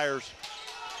Flyers.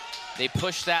 They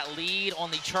push that lead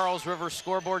on the Charles River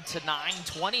scoreboard to 9,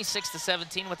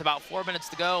 26-17 with about 4 minutes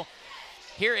to go.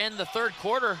 Here in the third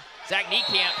quarter, Zach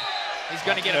Niekamp, he's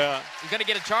going to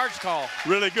get a charge call.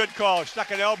 Really good call.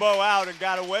 Stuck an elbow out and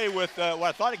got away with. Well,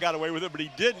 I thought he got away with it, but he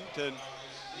didn't. And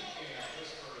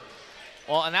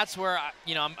well, and that's where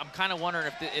I'm kind of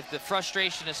wondering if the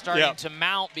frustration is starting to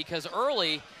mount, because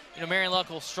early Marion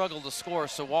Local struggled to score,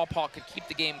 so Walpaw could keep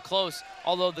the game close,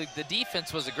 although the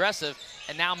defense was aggressive,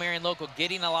 and now Marion Local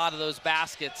getting a lot of those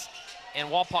baskets, and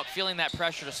Wapak feeling that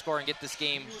pressure to score and get this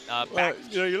game back.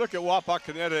 You look at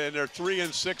Wapakoneta, and they're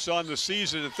 3-6 on the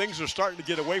season, and things are starting to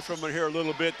get away from them here a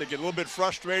little bit. They get a little bit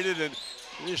frustrated, and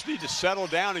they just need to settle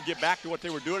down and get back to what they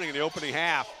were doing in the opening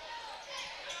half.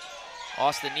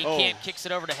 Austin Niekamp kicks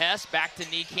it over to Hess, back to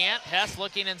Niekamp. Hess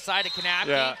looking inside to Kanapke.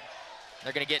 Yeah.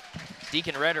 They're going to get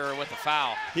Deacon Redderer with a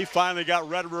foul. He finally got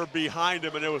Redderer behind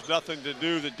him, and there was nothing to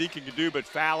do that Deacon could do but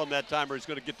foul him that time, or he's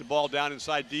going to get the ball down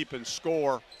inside deep and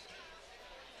score.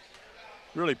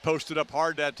 Really posted up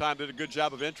hard that time, did a good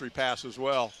job of entry pass as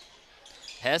well.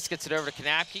 Hess gets it over to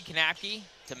Kanapke. Kanapke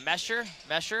to Mesher.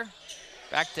 Mesher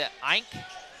back to Eink.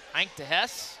 Eink to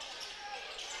Hess.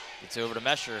 Gets over to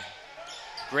Mesher.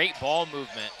 Great ball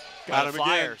movement. Got him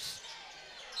Flyers.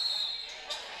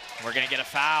 Again. We're going to get a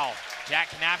foul. Jack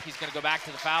Kanapke's going to go back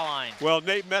to the foul line. Well,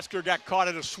 Nate Metzger got caught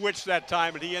in a switch that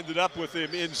time, and he ended up with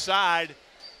him inside.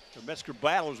 So Metzger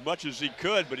battled as much as he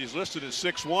could, but he's listed at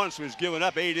 6'1", so he's giving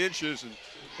up 8 inches and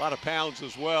a lot of pounds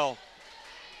as well.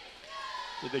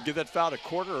 Did they give that foul to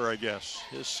Quarter, I guess?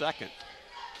 His second.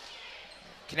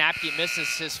 Kanapke misses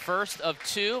his first of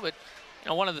 2, but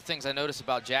one of the things I notice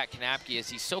about Jack Kanapke is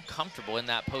he's so comfortable in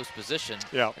that post position.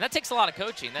 Yeah. And that takes a lot of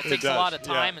coaching. That takes a lot of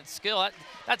time and skill.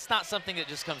 That's not something that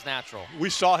just comes natural.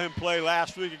 We saw him play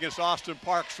last week against Austin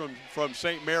Parks from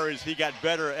St. Mary's. He got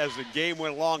better as the game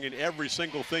went along in every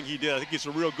single thing he did. I think he's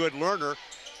a real good learner.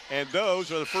 And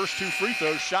those are the first 2 free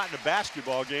throws shot in a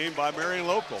basketball game by Marion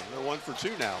Local. They're 1 for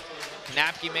 2 now.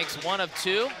 Kanapke makes 1 of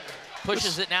 2.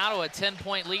 Pushes it now to a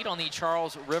 10-point lead on the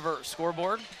Charles River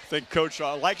scoreboard. I think Coach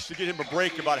likes to get him a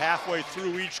break about halfway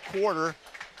through each quarter.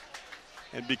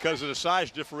 And because of the size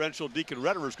differential, Deacon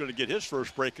Redderer is going to get his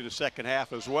first break in the second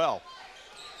half as well.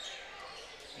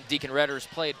 Deacon Redderer's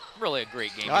played really a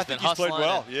great game. I think he's played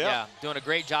well, yeah. Doing a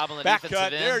great job on the back defensive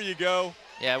cut, end. there you go.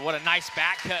 Yeah, what a nice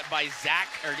back cut by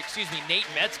Nate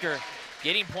Metzger.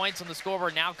 Getting points on the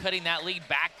scoreboard, now cutting that lead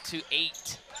back to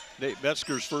 8. Nate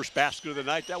Metzger's first basket of the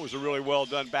night. That was a really well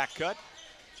done back cut.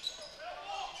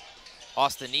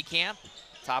 Austin Niekamp,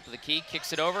 top of the key,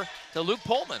 kicks it over to Luke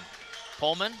Pullman.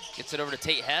 Pullman gets it over to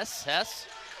Tate Hess. Hess.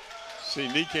 See,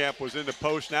 Niekamp was in the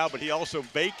post now, but he also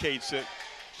vacates it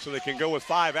so they can go with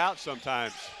 5 out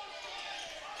sometimes.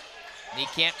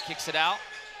 Niekamp kicks it out.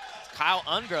 Kyle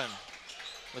Ungren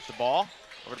with the ball.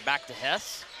 Over back to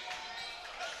Hess.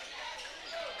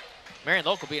 Marion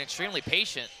Local being extremely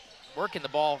patient, working the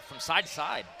ball from side to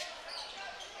side.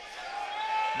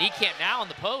 Niekamp now on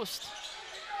the post.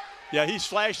 Yeah, he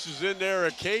slashes in there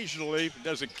occasionally.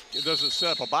 Doesn't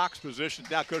set up a box position.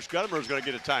 Now Coach Guttemer is going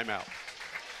to get a timeout.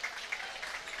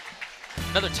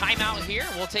 Another timeout here.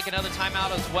 We'll take another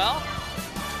timeout as well.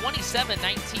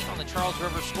 27-19 on the Charles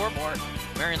River scoreboard.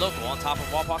 Marion Local on top of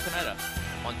Wapakoneta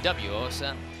on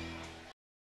WOSN.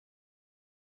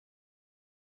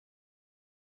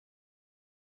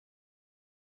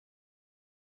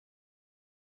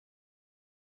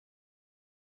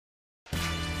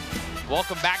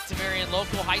 Welcome back to Marion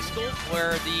Local High School,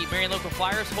 where the Marion Local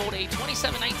Flyers hold a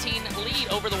 27-19 lead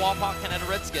over the Wapakoneta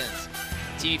Redskins.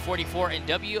 TV44 and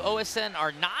WOSN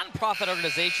are non-profit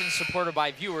organizations supported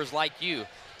by viewers like you.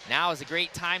 Now is a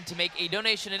great time to make a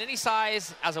donation at any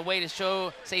size as a way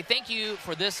to say thank you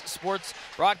for this sports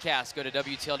broadcast. Go to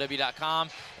WTLW.com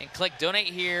and click Donate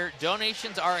Here.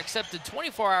 Donations are accepted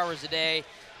 24 hours a day.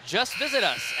 Just visit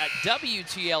us at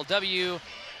WTLW.com.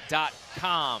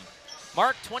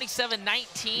 Mark,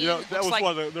 27-19. That was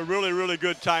one of the really, really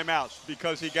good timeouts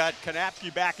because he got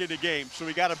Kanapke back in the game. So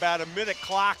we got about a minute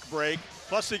clock break,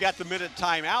 plus he got the minute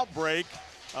timeout break.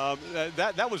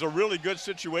 That was a really good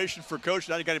situation for Coach.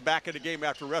 Now he got him back in the game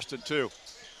after resting too.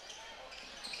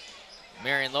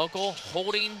 Marion Local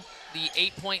holding the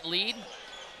 8-point lead,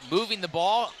 moving the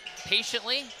ball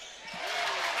patiently.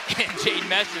 And Jaden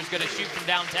Mesher is going to shoot from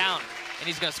downtown, and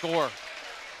he's going to score.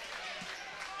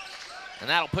 And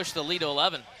that'll push the lead to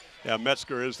 11. Yeah,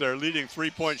 Metzger is their leading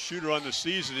 3-point shooter on the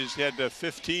season. He's had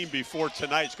 15 before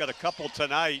tonight. He's got a couple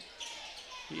tonight.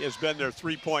 He has been their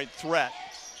 3-point threat.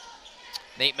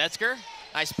 Nate Metzger,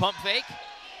 nice pump fake.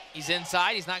 He's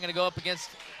inside. He's not going to go up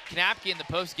against Kanapke in the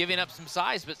post, giving up some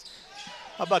size. But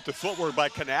how about the footwork by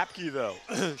Kanapke, though?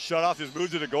 Shut off his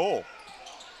move to the goal.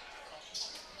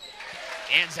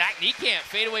 And Zach Niekamp,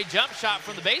 fadeaway jump shot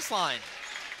from the baseline.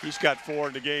 He's got 4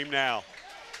 in the game now.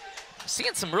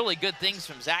 Seeing some really good things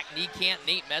from Zach Niekamp,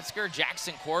 Nate Metzger,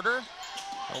 Jackson Quarter.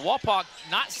 Wapak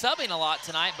not subbing a lot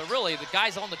tonight, but really the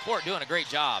guys on the court doing a great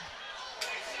job.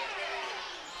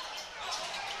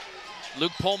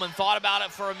 Luke Pullman thought about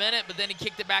it for a minute, but then he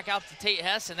kicked it back out to Tate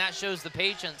Hess, and that shows the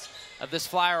patience of this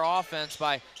Flyer offense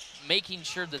by making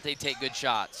sure that they take good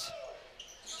shots.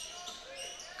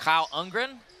 Kyle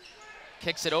Ungren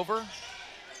kicks it over.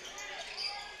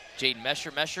 Jaden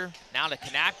Mesher now to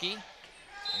Kanapke, and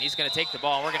he's going to take the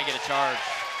ball, and we're going to get a charge.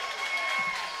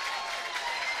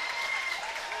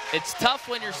 It's tough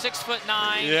when you're 6'9"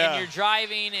 and you're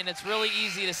driving, and it's really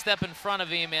easy to step in front of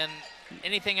him, and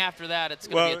anything after that, it's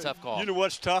going to be a tough call. You know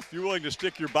what's tough? You're willing to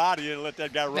stick your body in and let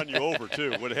that guy run you over,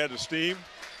 too. Would have had the steam.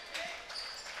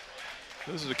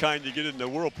 This is the kind you get in the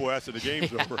whirlpool after the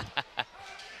game's over.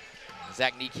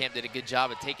 Zach Niekamp did a good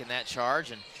job of taking that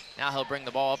charge, and now he'll bring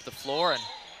the ball up the floor, and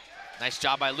nice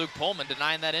job by Luke Pullman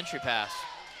denying that entry pass.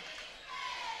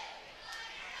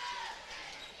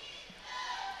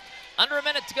 Under a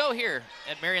minute to go here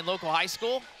at Marion Local High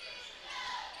School.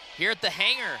 Here at the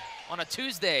hangar on a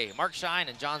Tuesday. Mark Shine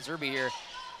and John Zerby here.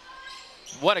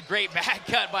 What a great back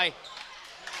cut by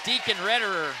Deacon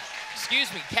Redderer.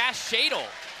 Excuse me, Cash Shadle.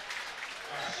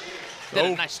 Did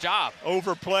a nice job.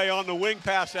 Overplay on the wing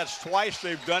pass. That's twice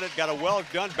they've done it. Got a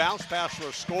well-done bounce pass for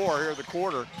a score here in the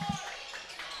quarter. And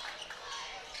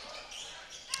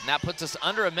that puts us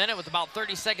under a minute with about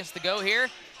 30 seconds to go here.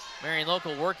 Marion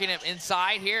Local working it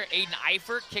inside here. Aiden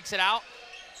Eifert kicks it out.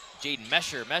 Jaden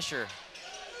Mesher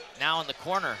now in the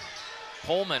corner.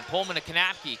 Pullman to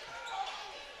Kanapke.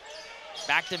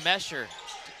 Back to Mesher.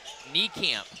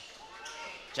 Niekamp.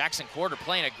 Jackson Quarter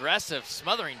playing aggressive,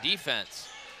 smothering defense.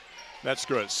 That's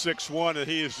good. 6'1", and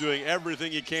he is doing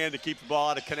everything he can to keep the ball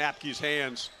out of Kanapke's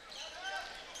hands.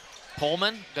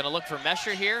 Pullman going to look for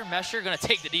Mesher here. Mesher going to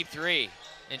take the deep three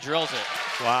and drills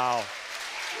it. Wow.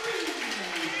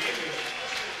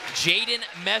 Jaden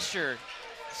Mesher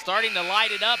starting to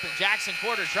light it up, and Jackson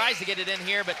Quarter tries to get it in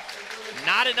here, but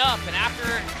not enough. And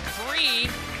after 3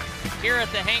 here at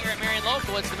the hangar at Marion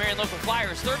Local, it's the Marion Local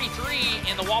Flyers 33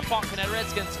 and the Wapakoneta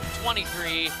Redskins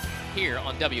 23 here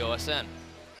on WOSN.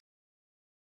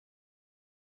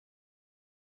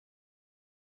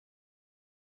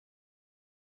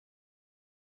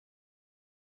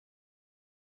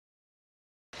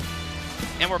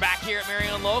 And we're back here at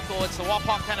Marion Local. It's the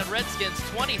Wapakoneta Redskins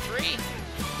 23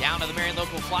 down to the Marion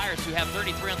Local Flyers, who have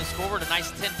 33 on the scoreboard, a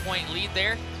nice 10-point lead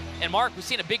there. And Mark, we've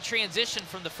seen a big transition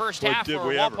from the first half where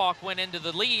Wapak went into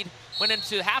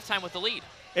halftime with the lead.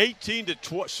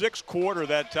 18-6 quarter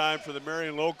that time for the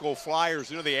Marion Local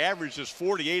Flyers. You know, the average is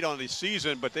 48 on the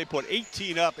season, but they put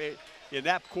 18 up in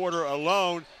that quarter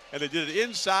alone, and they did it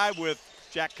inside with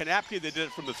Jack Kanapke. They did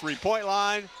it from the three-point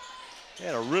line. They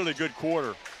had a really good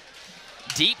quarter.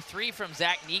 Deep three from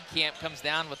Zach Niekamp comes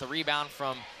down with a rebound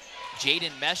from Jaden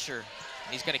Mesher.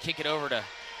 And he's going to kick it over to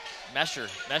Mesher.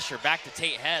 Mesher back to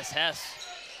Tate Hess. Hess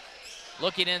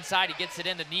looking inside. He gets it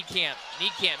into Niekamp.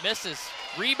 Niekamp misses.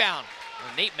 Rebound.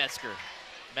 Nate Metzger.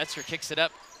 Metzger kicks it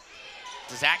up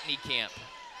to Zach Niekamp.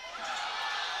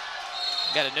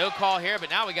 Got a no call here, but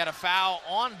now we got a foul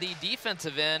on the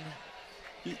defensive end.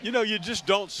 You know, you just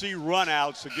don't see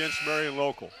run-outs against Marion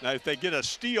Local. Now, if they get a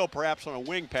steal, perhaps on a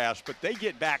wing pass, but they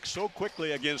get back so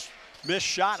quickly against missed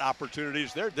shot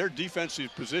opportunities. Their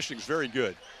defensive positioning is very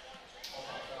good.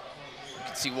 You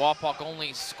can see Wapak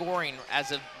only scoring,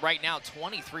 as of right now,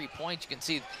 23 points. You can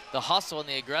see the hustle and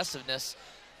the aggressiveness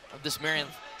of this Marion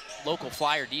Local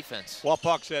Flyer defense.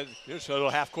 Wapak said, here's a little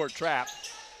half-court trap.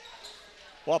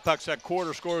 Wapak's had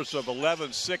quarter scores of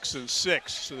 11, 6, and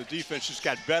 6. So the defense just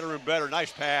got better and better.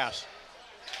 Nice pass.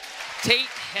 Tate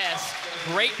Hess,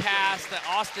 great pass to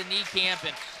Austin Niekamp,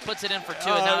 and puts it in for 2,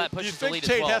 and now that pushes the lead to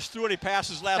 12. You think Tate Hess threw any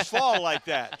passes last fall like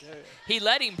that? He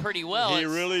led him pretty well. He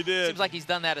really did. Seems like he's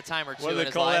done that a time or two in his life. What do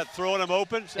they call that, throwing him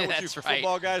open? Is that what you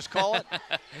football guys call it?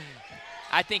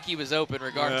 I think he was open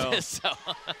regardless. Well,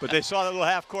 so. But they saw that little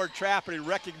half-court trap, and he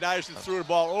recognized and threw the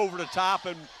ball over the top,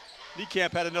 and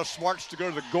Niekamp had enough smarts to go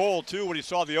to the goal, too, when he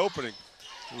saw the opening.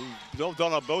 Done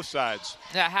on both sides.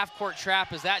 That half-court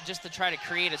trap, is that just to try to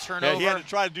create a turnover? Yeah, he had to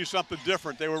try to do something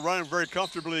different. They were running very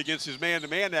comfortably against his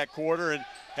man-to-man that quarter and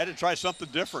had to try something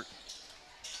different.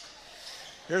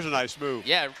 Here's a nice move.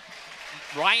 Yeah,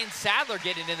 Ryan Sadler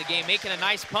getting in the game, making a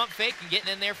nice pump fake and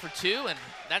getting in there for 2, and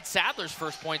that's Sadler's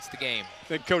first points of the game.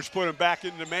 Then Coach put him back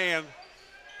into man.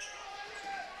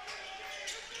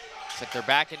 Looks like they're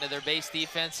back into their base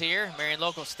defense here. Marion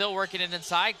Local still working it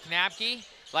inside. Kanapke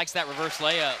likes that reverse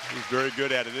layup. He's very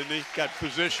good at it, isn't he? Got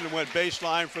position and went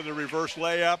baseline for the reverse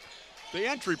layup. The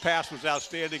entry pass was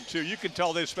outstanding, too. You can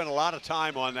tell they spent a lot of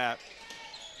time on that.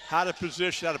 How to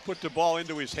position, how to put the ball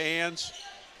into his hands.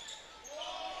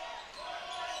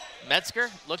 Metzger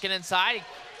looking inside.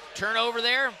 Turnover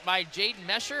there by Jaden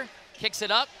Mesher. Kicks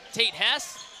it up. Tate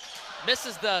Hess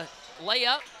misses the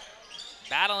layup,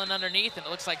 battling underneath, and it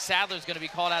looks like Sadler's going to be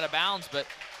called out of bounds, but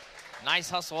nice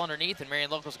hustle underneath, and Marion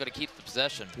Local's going to keep the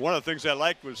possession. One of the things I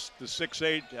liked was the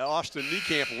 6'8" Austin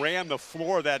Niekamp ran the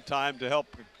floor that time to help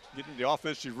get in the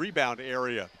offensive rebound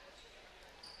area.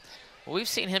 Well, we've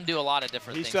seen him do a lot of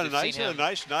different things. He's had a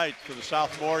nice night for the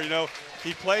sophomore. You know,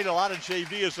 he played a lot of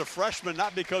JV as a freshman,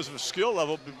 not because of skill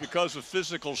level, but because of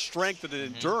physical strength and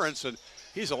endurance, and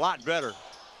he's a lot better.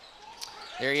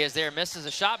 There he is there, misses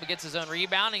a shot, but gets his own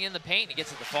rebounding in the paint and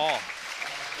gets it to fall.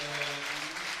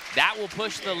 That will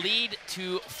push the lead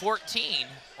to 14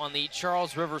 on the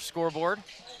Charles River scoreboard.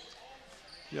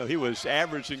 You know, he was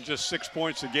averaging just 6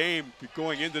 points a game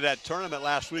going into that tournament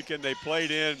last weekend they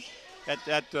played in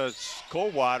at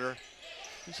Coldwater.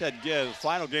 He said, yeah, the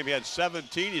final game he had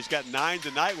 17. He's got 9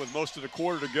 tonight with most of the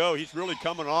quarter to go. He's really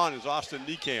coming on as Austin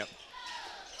Niekamp.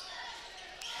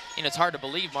 You know, it's hard to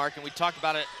believe, Mark, and we talked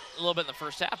about it a little bit in the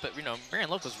first half, but, you know, Marion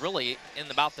Local's really in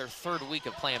about their 3rd week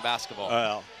of playing basketball.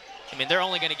 Well, I mean, they're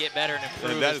only going to get better and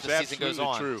improve as the season goes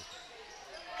on. True.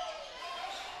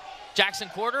 Jackson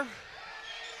Quarter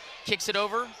kicks it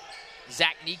over.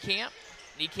 Zach Niekamp.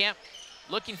 Niekamp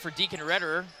looking for Deacon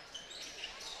Redderer.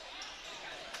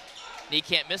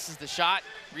 Niekamp misses the shot.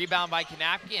 Rebound by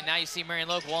Kanapke, and now you see Marion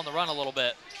Local on the run a little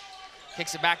bit.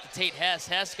 Kicks it back to Tate Hess.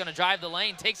 Hess going to drive the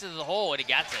lane, takes it to the hole, and he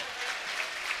gets it.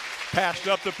 Passed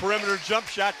up the perimeter jump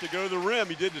shot to go to the rim.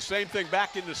 He did the same thing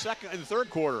back in the 3rd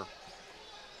quarter.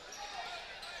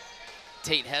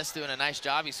 Tate Hess doing a nice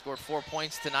job. He scored 4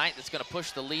 points tonight. That's going to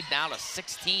push the lead now to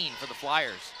 16 for the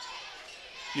Flyers.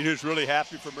 You know who's really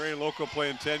happy for Marion Local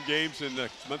playing 10 games in the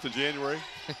month of January?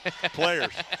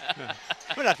 Players.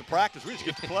 We don't have to practice. We just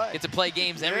get to play. Get to play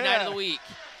games every night of the week.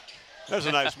 That's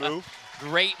a nice move.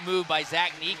 Great move by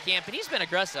Zach Niekamp, and he's been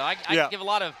aggressive. I give a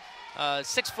lot of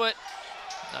 6-foot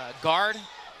guard,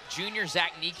 junior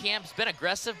Zach Niekamp. Has been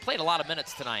aggressive, played a lot of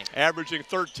minutes tonight. Averaging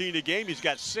 13 a game. He's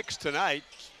got 6 tonight.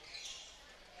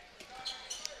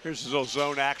 Here's his little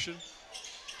zone action.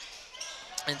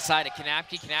 Inside of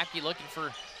Kanapke. Kanapke looking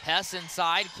for Hess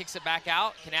inside, kicks it back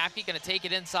out. Kanapke going to take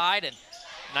it inside, and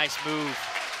nice move.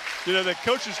 You know, the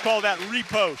coaches call that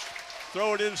repost.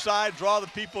 Throw it inside, draw the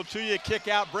people to you, kick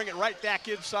out, bring it right back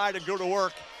inside and go to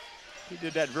work. He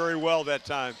did that very well that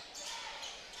time.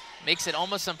 Makes it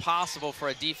almost impossible for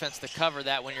a defense to cover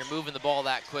that when you're moving the ball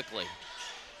that quickly.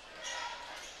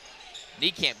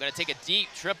 Niekamp going to take a deep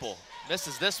triple.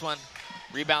 Misses this one.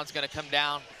 Rebound's going to come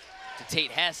down to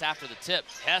Tate Hess after the tip.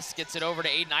 Hess gets it over to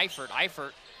Aiden Eifert.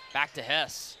 Eifert back to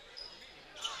Hess.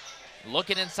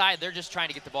 Looking inside, they're just trying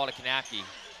to get the ball to Kanapke.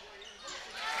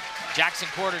 Jackson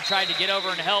Quarter tried to get over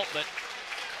and help, but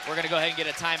we're going to go ahead and get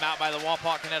a timeout by the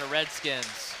Wapakoneta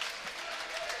Redskins.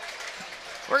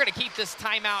 We're going to keep this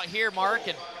timeout here, Mark,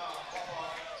 and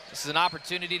this is an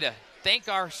opportunity to thank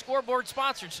our scoreboard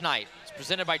sponsor tonight. It's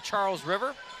presented by Charles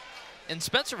River in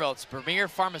Spencerville. It's a premier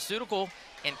pharmaceutical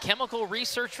and chemical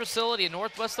research facility in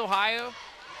Northwest Ohio.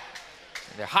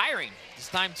 And they're hiring this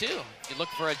time too. If you're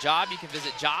looking for a job, you can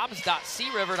visit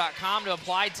jobs.criver.com to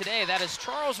apply today. That is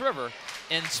Charles River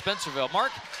in Spencerville.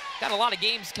 Mark, got a lot of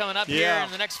games coming up here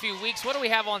in the next few weeks. What do we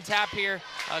have on tap here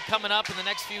coming up in the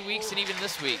next few weeks and even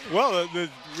this week? Well, the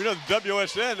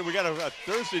WSN, we got a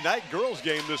Thursday night girls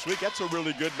game this week. That's a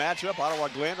really good matchup. Ottawa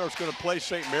Glandorf's going to play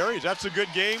St. Mary's. That's a good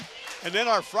game. And then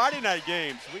our Friday night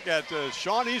games, we got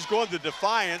Shawnee's going to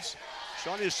Defiance.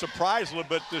 Shawnee's surprised a little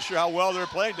bit this year how well they're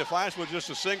playing. Defiance with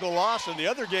just a single loss. And the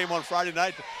other game on Friday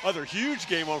night, the other huge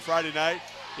game on Friday night,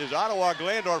 is Ottawa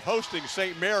Glandorf hosting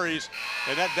St. Mary's.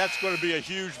 And that's going to be a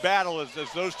huge battle as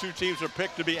those two teams are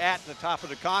picked to be at the top of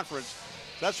the conference.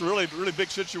 That's a really, really big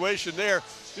situation there.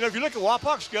 You know, if you look at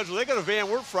Wapak's schedule, they got a Van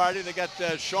Wert Friday. They got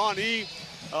Shawnee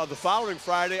the following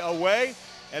Friday away.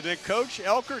 And then Coach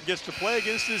Elkert gets to play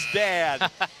against his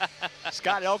dad.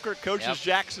 Scott Elkert coaches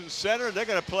Jackson Center. They're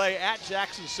going to play at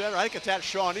Jackson Center. I think it's at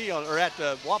Shawnee or at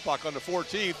Wapak on the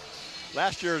 14th.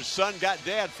 Last year, his son got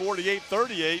dad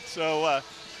 48-38. So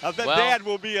I bet dad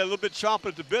will be a little bit chomping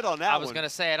at the bit on that one. I was going to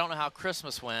say, I don't know how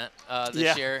Christmas went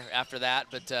this year after that,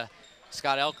 but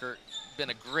Scott Elkert, been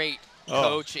a great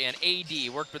coach and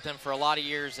AD. Worked with him for a lot of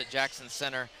years at Jackson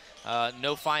Center.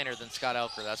 No finer than Scott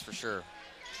Elkert, that's for sure.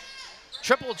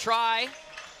 Triple try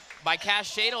by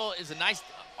Cash Shadle is a nice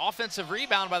offensive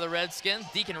rebound by the Redskins.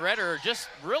 Deacon Redder just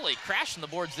really crashing the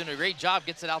boards, doing a great job,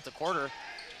 gets it out to Quarter.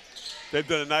 They've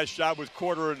done a nice job with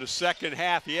Quarter in the second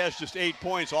half. He has just 8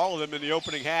 points, all of them in the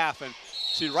opening half. And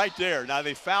see right there, now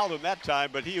they fouled him that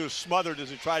time, but he was smothered as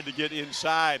he tried to get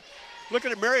inside.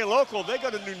 Looking at Marion Local, they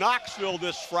go to New Knoxville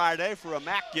this Friday for a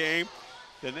MAC game.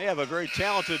 Then they have a very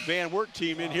talented Van Wert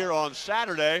team in here on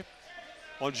Saturday.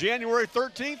 On January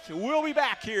 13th, we'll be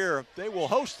back here. They will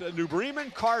host the New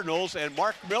Bremen Cardinals, and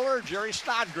Mark Miller, Jerry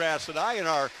Snodgrass, and I in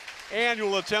our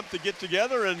annual attempt to get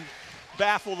together and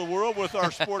baffle the world with our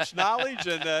sports knowledge.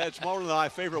 And it's one of my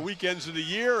favorite weekends of the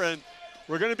year, and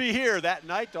we're going to be here that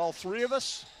night, all three of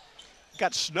us.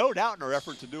 Got snowed out in our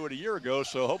effort to do it a year ago,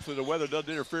 so hopefully the weather doesn't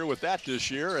interfere with that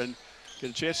this year, and get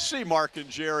a chance to see Mark and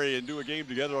Jerry and do a game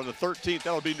together on the 13th.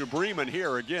 That'll be New Bremen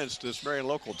here against this Marion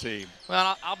local team.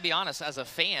 Well, I'll be honest, as a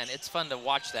fan, it's fun to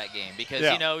watch that game because,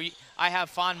 Yeah. you know, I have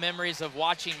fond memories of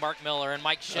watching Mark Miller and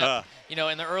Mike Shipp, you know,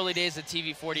 in the early days of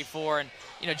TV 44. And,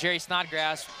 you know, Jerry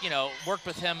Snodgrass, you know, worked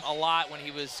with him a lot when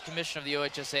he was commissioner of the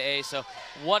OHSAA. So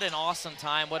what an awesome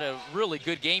time. What a really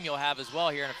good game you'll have as well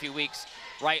here in a few weeks.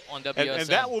 Right on WSN. And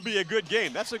that will be a good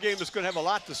game. That's a game that's going to have a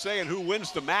lot to say in who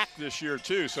wins the MAC this year,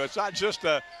 too. So it's not just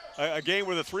a game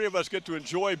where the three of us get to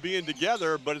enjoy being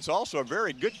together, but it's also a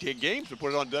very good game to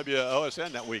put it on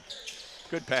WOSN that week.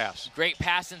 Good pass. Great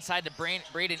pass inside to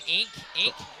Braden Ink.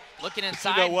 Ink looking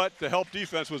inside. You know what? The help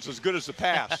defense was as good as the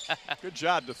pass. Good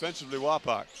job defensively,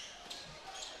 Wapak.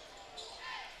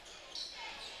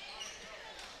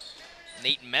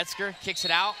 Nate Metzger kicks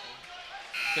it out.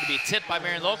 Going to be tipped by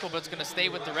Marion Local, but it's going to stay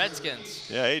with the Redskins.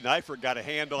 Yeah, Aiden Eifert got a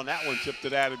hand on that one, tipped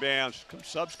it out of bounds.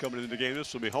 Subs coming into the game.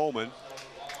 This will be Holman.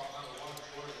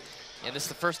 And this is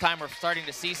the first time we're starting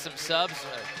to see some subs.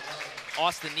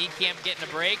 Austin Niekamp getting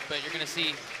a break, but you're going to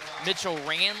see Mitchell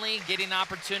Ranley getting an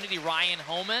opportunity. Ryan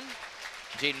Holman.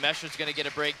 Jaden Mesher's going to get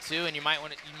a break too, and you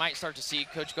might start to see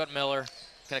Coach Guttmiller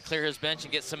kind of clear his bench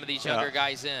and get some of these younger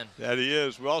guys in. That he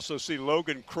is. We also see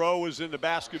Logan Crow is in the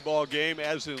basketball game,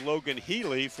 as is Logan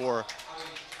Healy for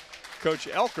Coach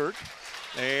Elkert.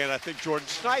 And I think Jordan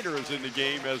Snyder is in the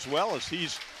game as well, as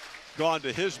he's gone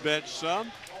to his bench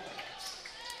some.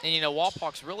 And, you know,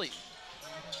 Walpock's really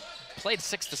played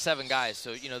 6 to 7 guys.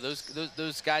 So, you know,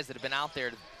 those guys that have been out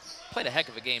there played a heck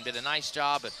of a game, did a nice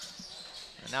job. And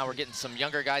now we're getting some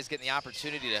younger guys getting the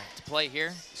opportunity to play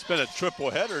here. It's been a triple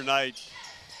header night.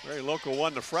 Very Local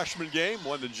won the freshman game,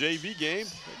 won the JV game.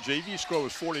 The JV score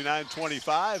was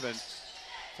 49-25, and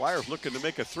Flyers looking to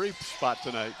make a 3 spot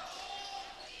tonight.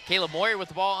 Caleb Moyer with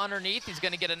the ball underneath. He's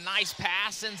going to get a nice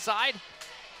pass inside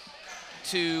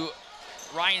to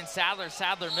Ryan Sadler.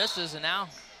 Sadler misses, and now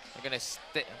they're going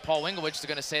to Paul Winglewich is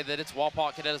going to say that it's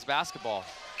Walpock Cadets basketball.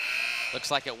 Looks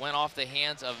like it went off the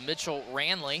hands of Mitchell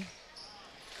Ranley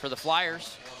for the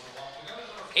Flyers.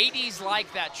 ADs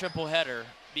like that triple header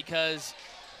because,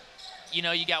 you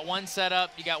know, you got one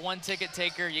setup, you got one ticket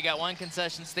taker, you got one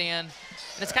concession stand.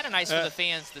 And it's kind of nice for the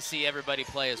fans to see everybody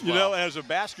play as well. You know, as a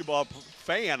basketball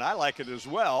fan, I like it as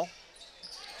well.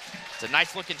 It's a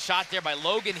nice looking shot there by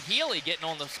Logan Healy getting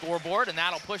on the scoreboard, and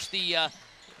that'll push the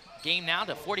game now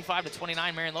to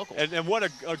 45-29 Marion Local. And what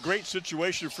a great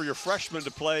situation for your freshmen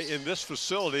to play in this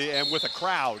facility and with a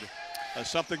crowd.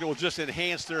 Something that will just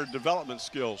enhance their development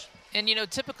skills. And, you know,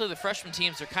 typically the freshman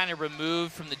teams are kind of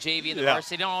removed from the JV and the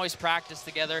varsity. They don't always practice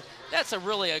together. That's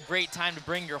really a great time to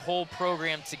bring your whole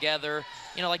program together.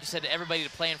 You know, like you said, everybody to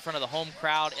play in front of the home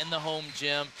crowd in the home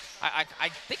gym. I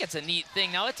think it's a neat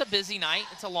thing. Now, it's a busy night.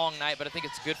 It's a long night, but I think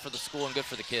it's good for the school and good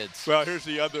for the kids. Well, here's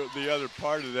the other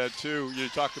part of that, too. You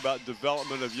talked about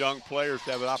development of young players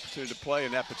to have an opportunity to play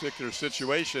in that particular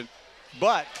situation.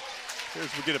 But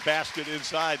here's we get a basket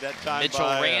inside that time Mitchell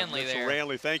by Ranley Mitchell there.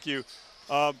 Ranley, thank you.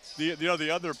 The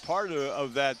other part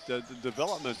of that the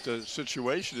development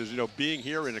situation is, you know, being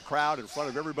here in a crowd in front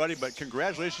of everybody. But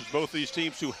congratulations to both these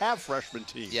teams who have freshman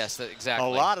teams. Yes, exactly. A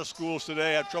lot of schools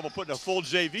today have trouble putting a full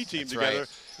JV team together. Right.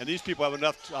 And these people have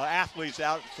enough athletes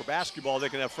out for basketball. They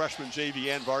can have freshman, JV,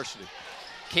 and varsity.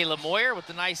 Caleb Moyer with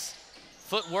the nice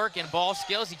footwork and ball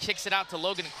skills. He kicks it out to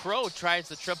Logan Crow, tries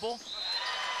the triple.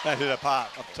 That hit a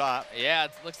pop up top. Yeah,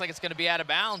 it looks like it's going to be out of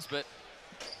bounds, but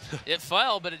it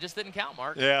fell, but it just didn't count,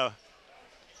 Mark. Yeah.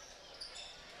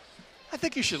 I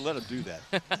think you should let him do that.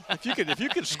 if you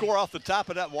can score off the top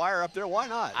of that wire up there, why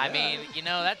not? I mean, you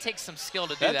know, that takes some skill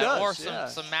to do that, does, or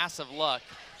some massive luck.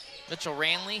 Mitchell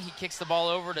Ranley, he kicks the ball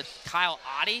over to Kyle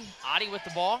Oddie. Oddie with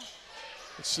the ball.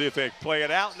 Let's see if they play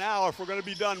it out now, or if we're going to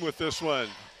be done with this one.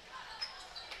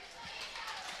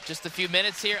 Just a few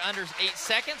minutes here, under 8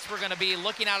 seconds. We're going to be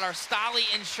looking at our Stolly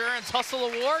Insurance Hustle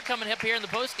Award coming up here in the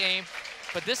postgame.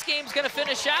 But this game's going to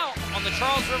finish out on the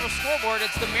Charles River scoreboard.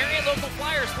 It's the Marion Local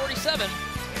Flyers 47,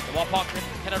 the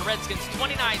Wapakoneta Redskins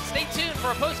 29. Stay tuned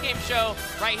for a postgame show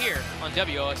right here on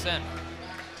WOSN.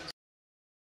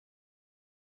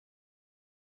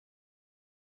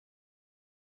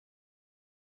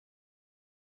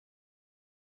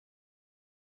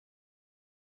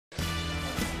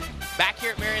 Back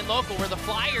here at Marion Local, where the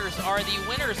Flyers are the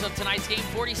winners of tonight's game,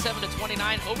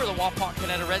 47-29 over the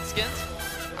Wapakoneta Redskins.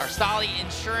 Our Stolly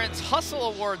Insurance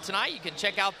Hustle Award tonight. You can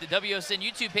check out the WSN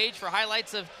YouTube page for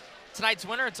highlights of tonight's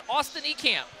winner. It's Austin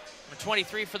Ekamp, number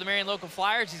 23 for the Marion Local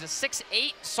Flyers. He's a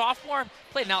 6'8" sophomore.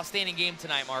 Played an outstanding game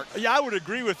tonight, Mark. Yeah, I would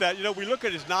agree with that. You know, we look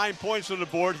at his 9 points on the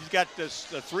board. He's got the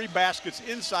 3 baskets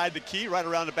inside the key, right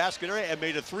around the basket area, and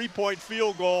made a 3-point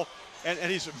field goal. And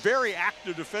he's very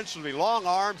active defensively. Long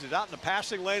arms. He's out in the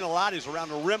passing lane a lot. He's around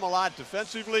the rim a lot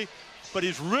defensively. But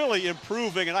he's really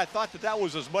improving, and I thought that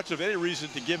was as much of any reason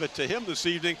to give it to him this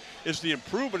evening is the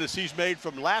improvement as he's made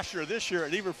from last year, this year,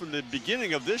 and even from the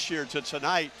beginning of this year to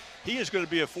tonight. He is going to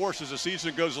be a force as the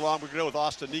season goes along. We're going to go with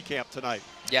Austin Ekamp tonight.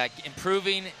 Yeah,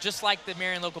 improving just like the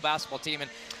Marion Local basketball team. And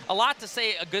a lot to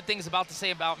say, good things to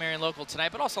say about Marion Local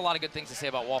tonight, but also a lot of good things to say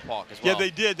about Wapak as well. Yeah,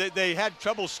 they did. They had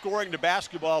trouble scoring the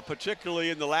basketball, particularly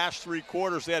in the last 3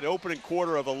 quarters. They had an opening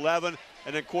quarter of 11.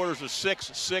 And then quarters of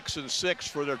 6, 6, and 6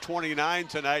 for their 29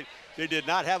 tonight. They did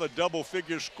not have a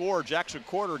double-figure score. Jackson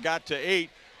Corder got to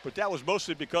 8, but that was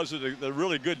mostly because of the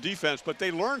really good defense. But they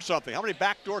learned something. How many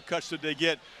backdoor cuts did they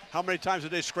get? How many times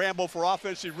did they scramble for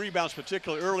offensive rebounds,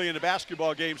 particularly early in the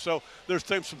basketball game? So there's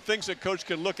some things that coach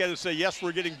can look at and say, yes,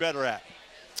 we're getting better at.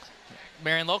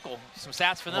 Marion Local, some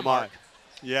stats for them, Mark.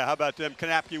 Yeah, how about them?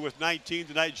 Kanapke with 19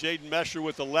 tonight. Jaden Mesher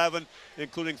with 11,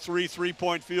 including 3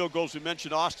 3-point field goals. We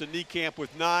mentioned Austin Ekamp with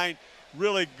 9.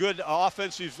 Really good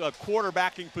offensive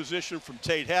quarterbacking position from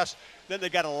Tate Hess. Then they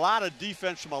got a lot of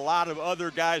defense from a lot of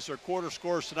other guys. Their quarter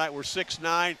scores tonight were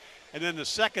 6-9. And then the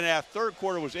second half, third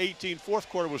quarter was 18, fourth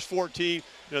quarter was 14. You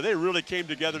know, they really came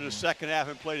together in the second half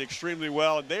and played extremely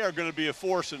well. And they are going to be a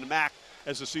force in the MAC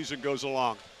as the season goes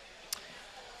along.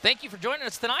 Thank you for joining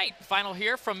us tonight. Final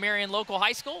here from Marion Local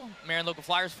High School. Marion Local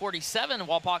Flyers 47,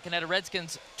 Wapakoneta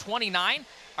Redskins 29.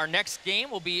 Our next game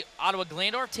will be Ottawa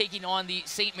Glandorf taking on the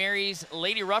St. Mary's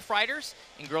Lady Rough Riders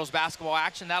in girls basketball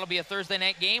action. That'll be a Thursday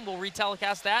night game. We'll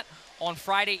retelecast that on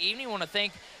Friday evening. We want to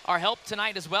thank our help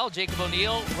tonight as well. Jacob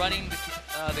O'Neill running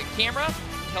the camera.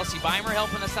 Kelsey Beimer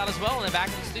helping us out as well. And then back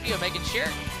in the studio, Megan Sherritt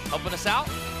helping us out.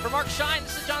 For Mark Shine,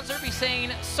 this is John Zerbe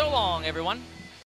saying so long, everyone.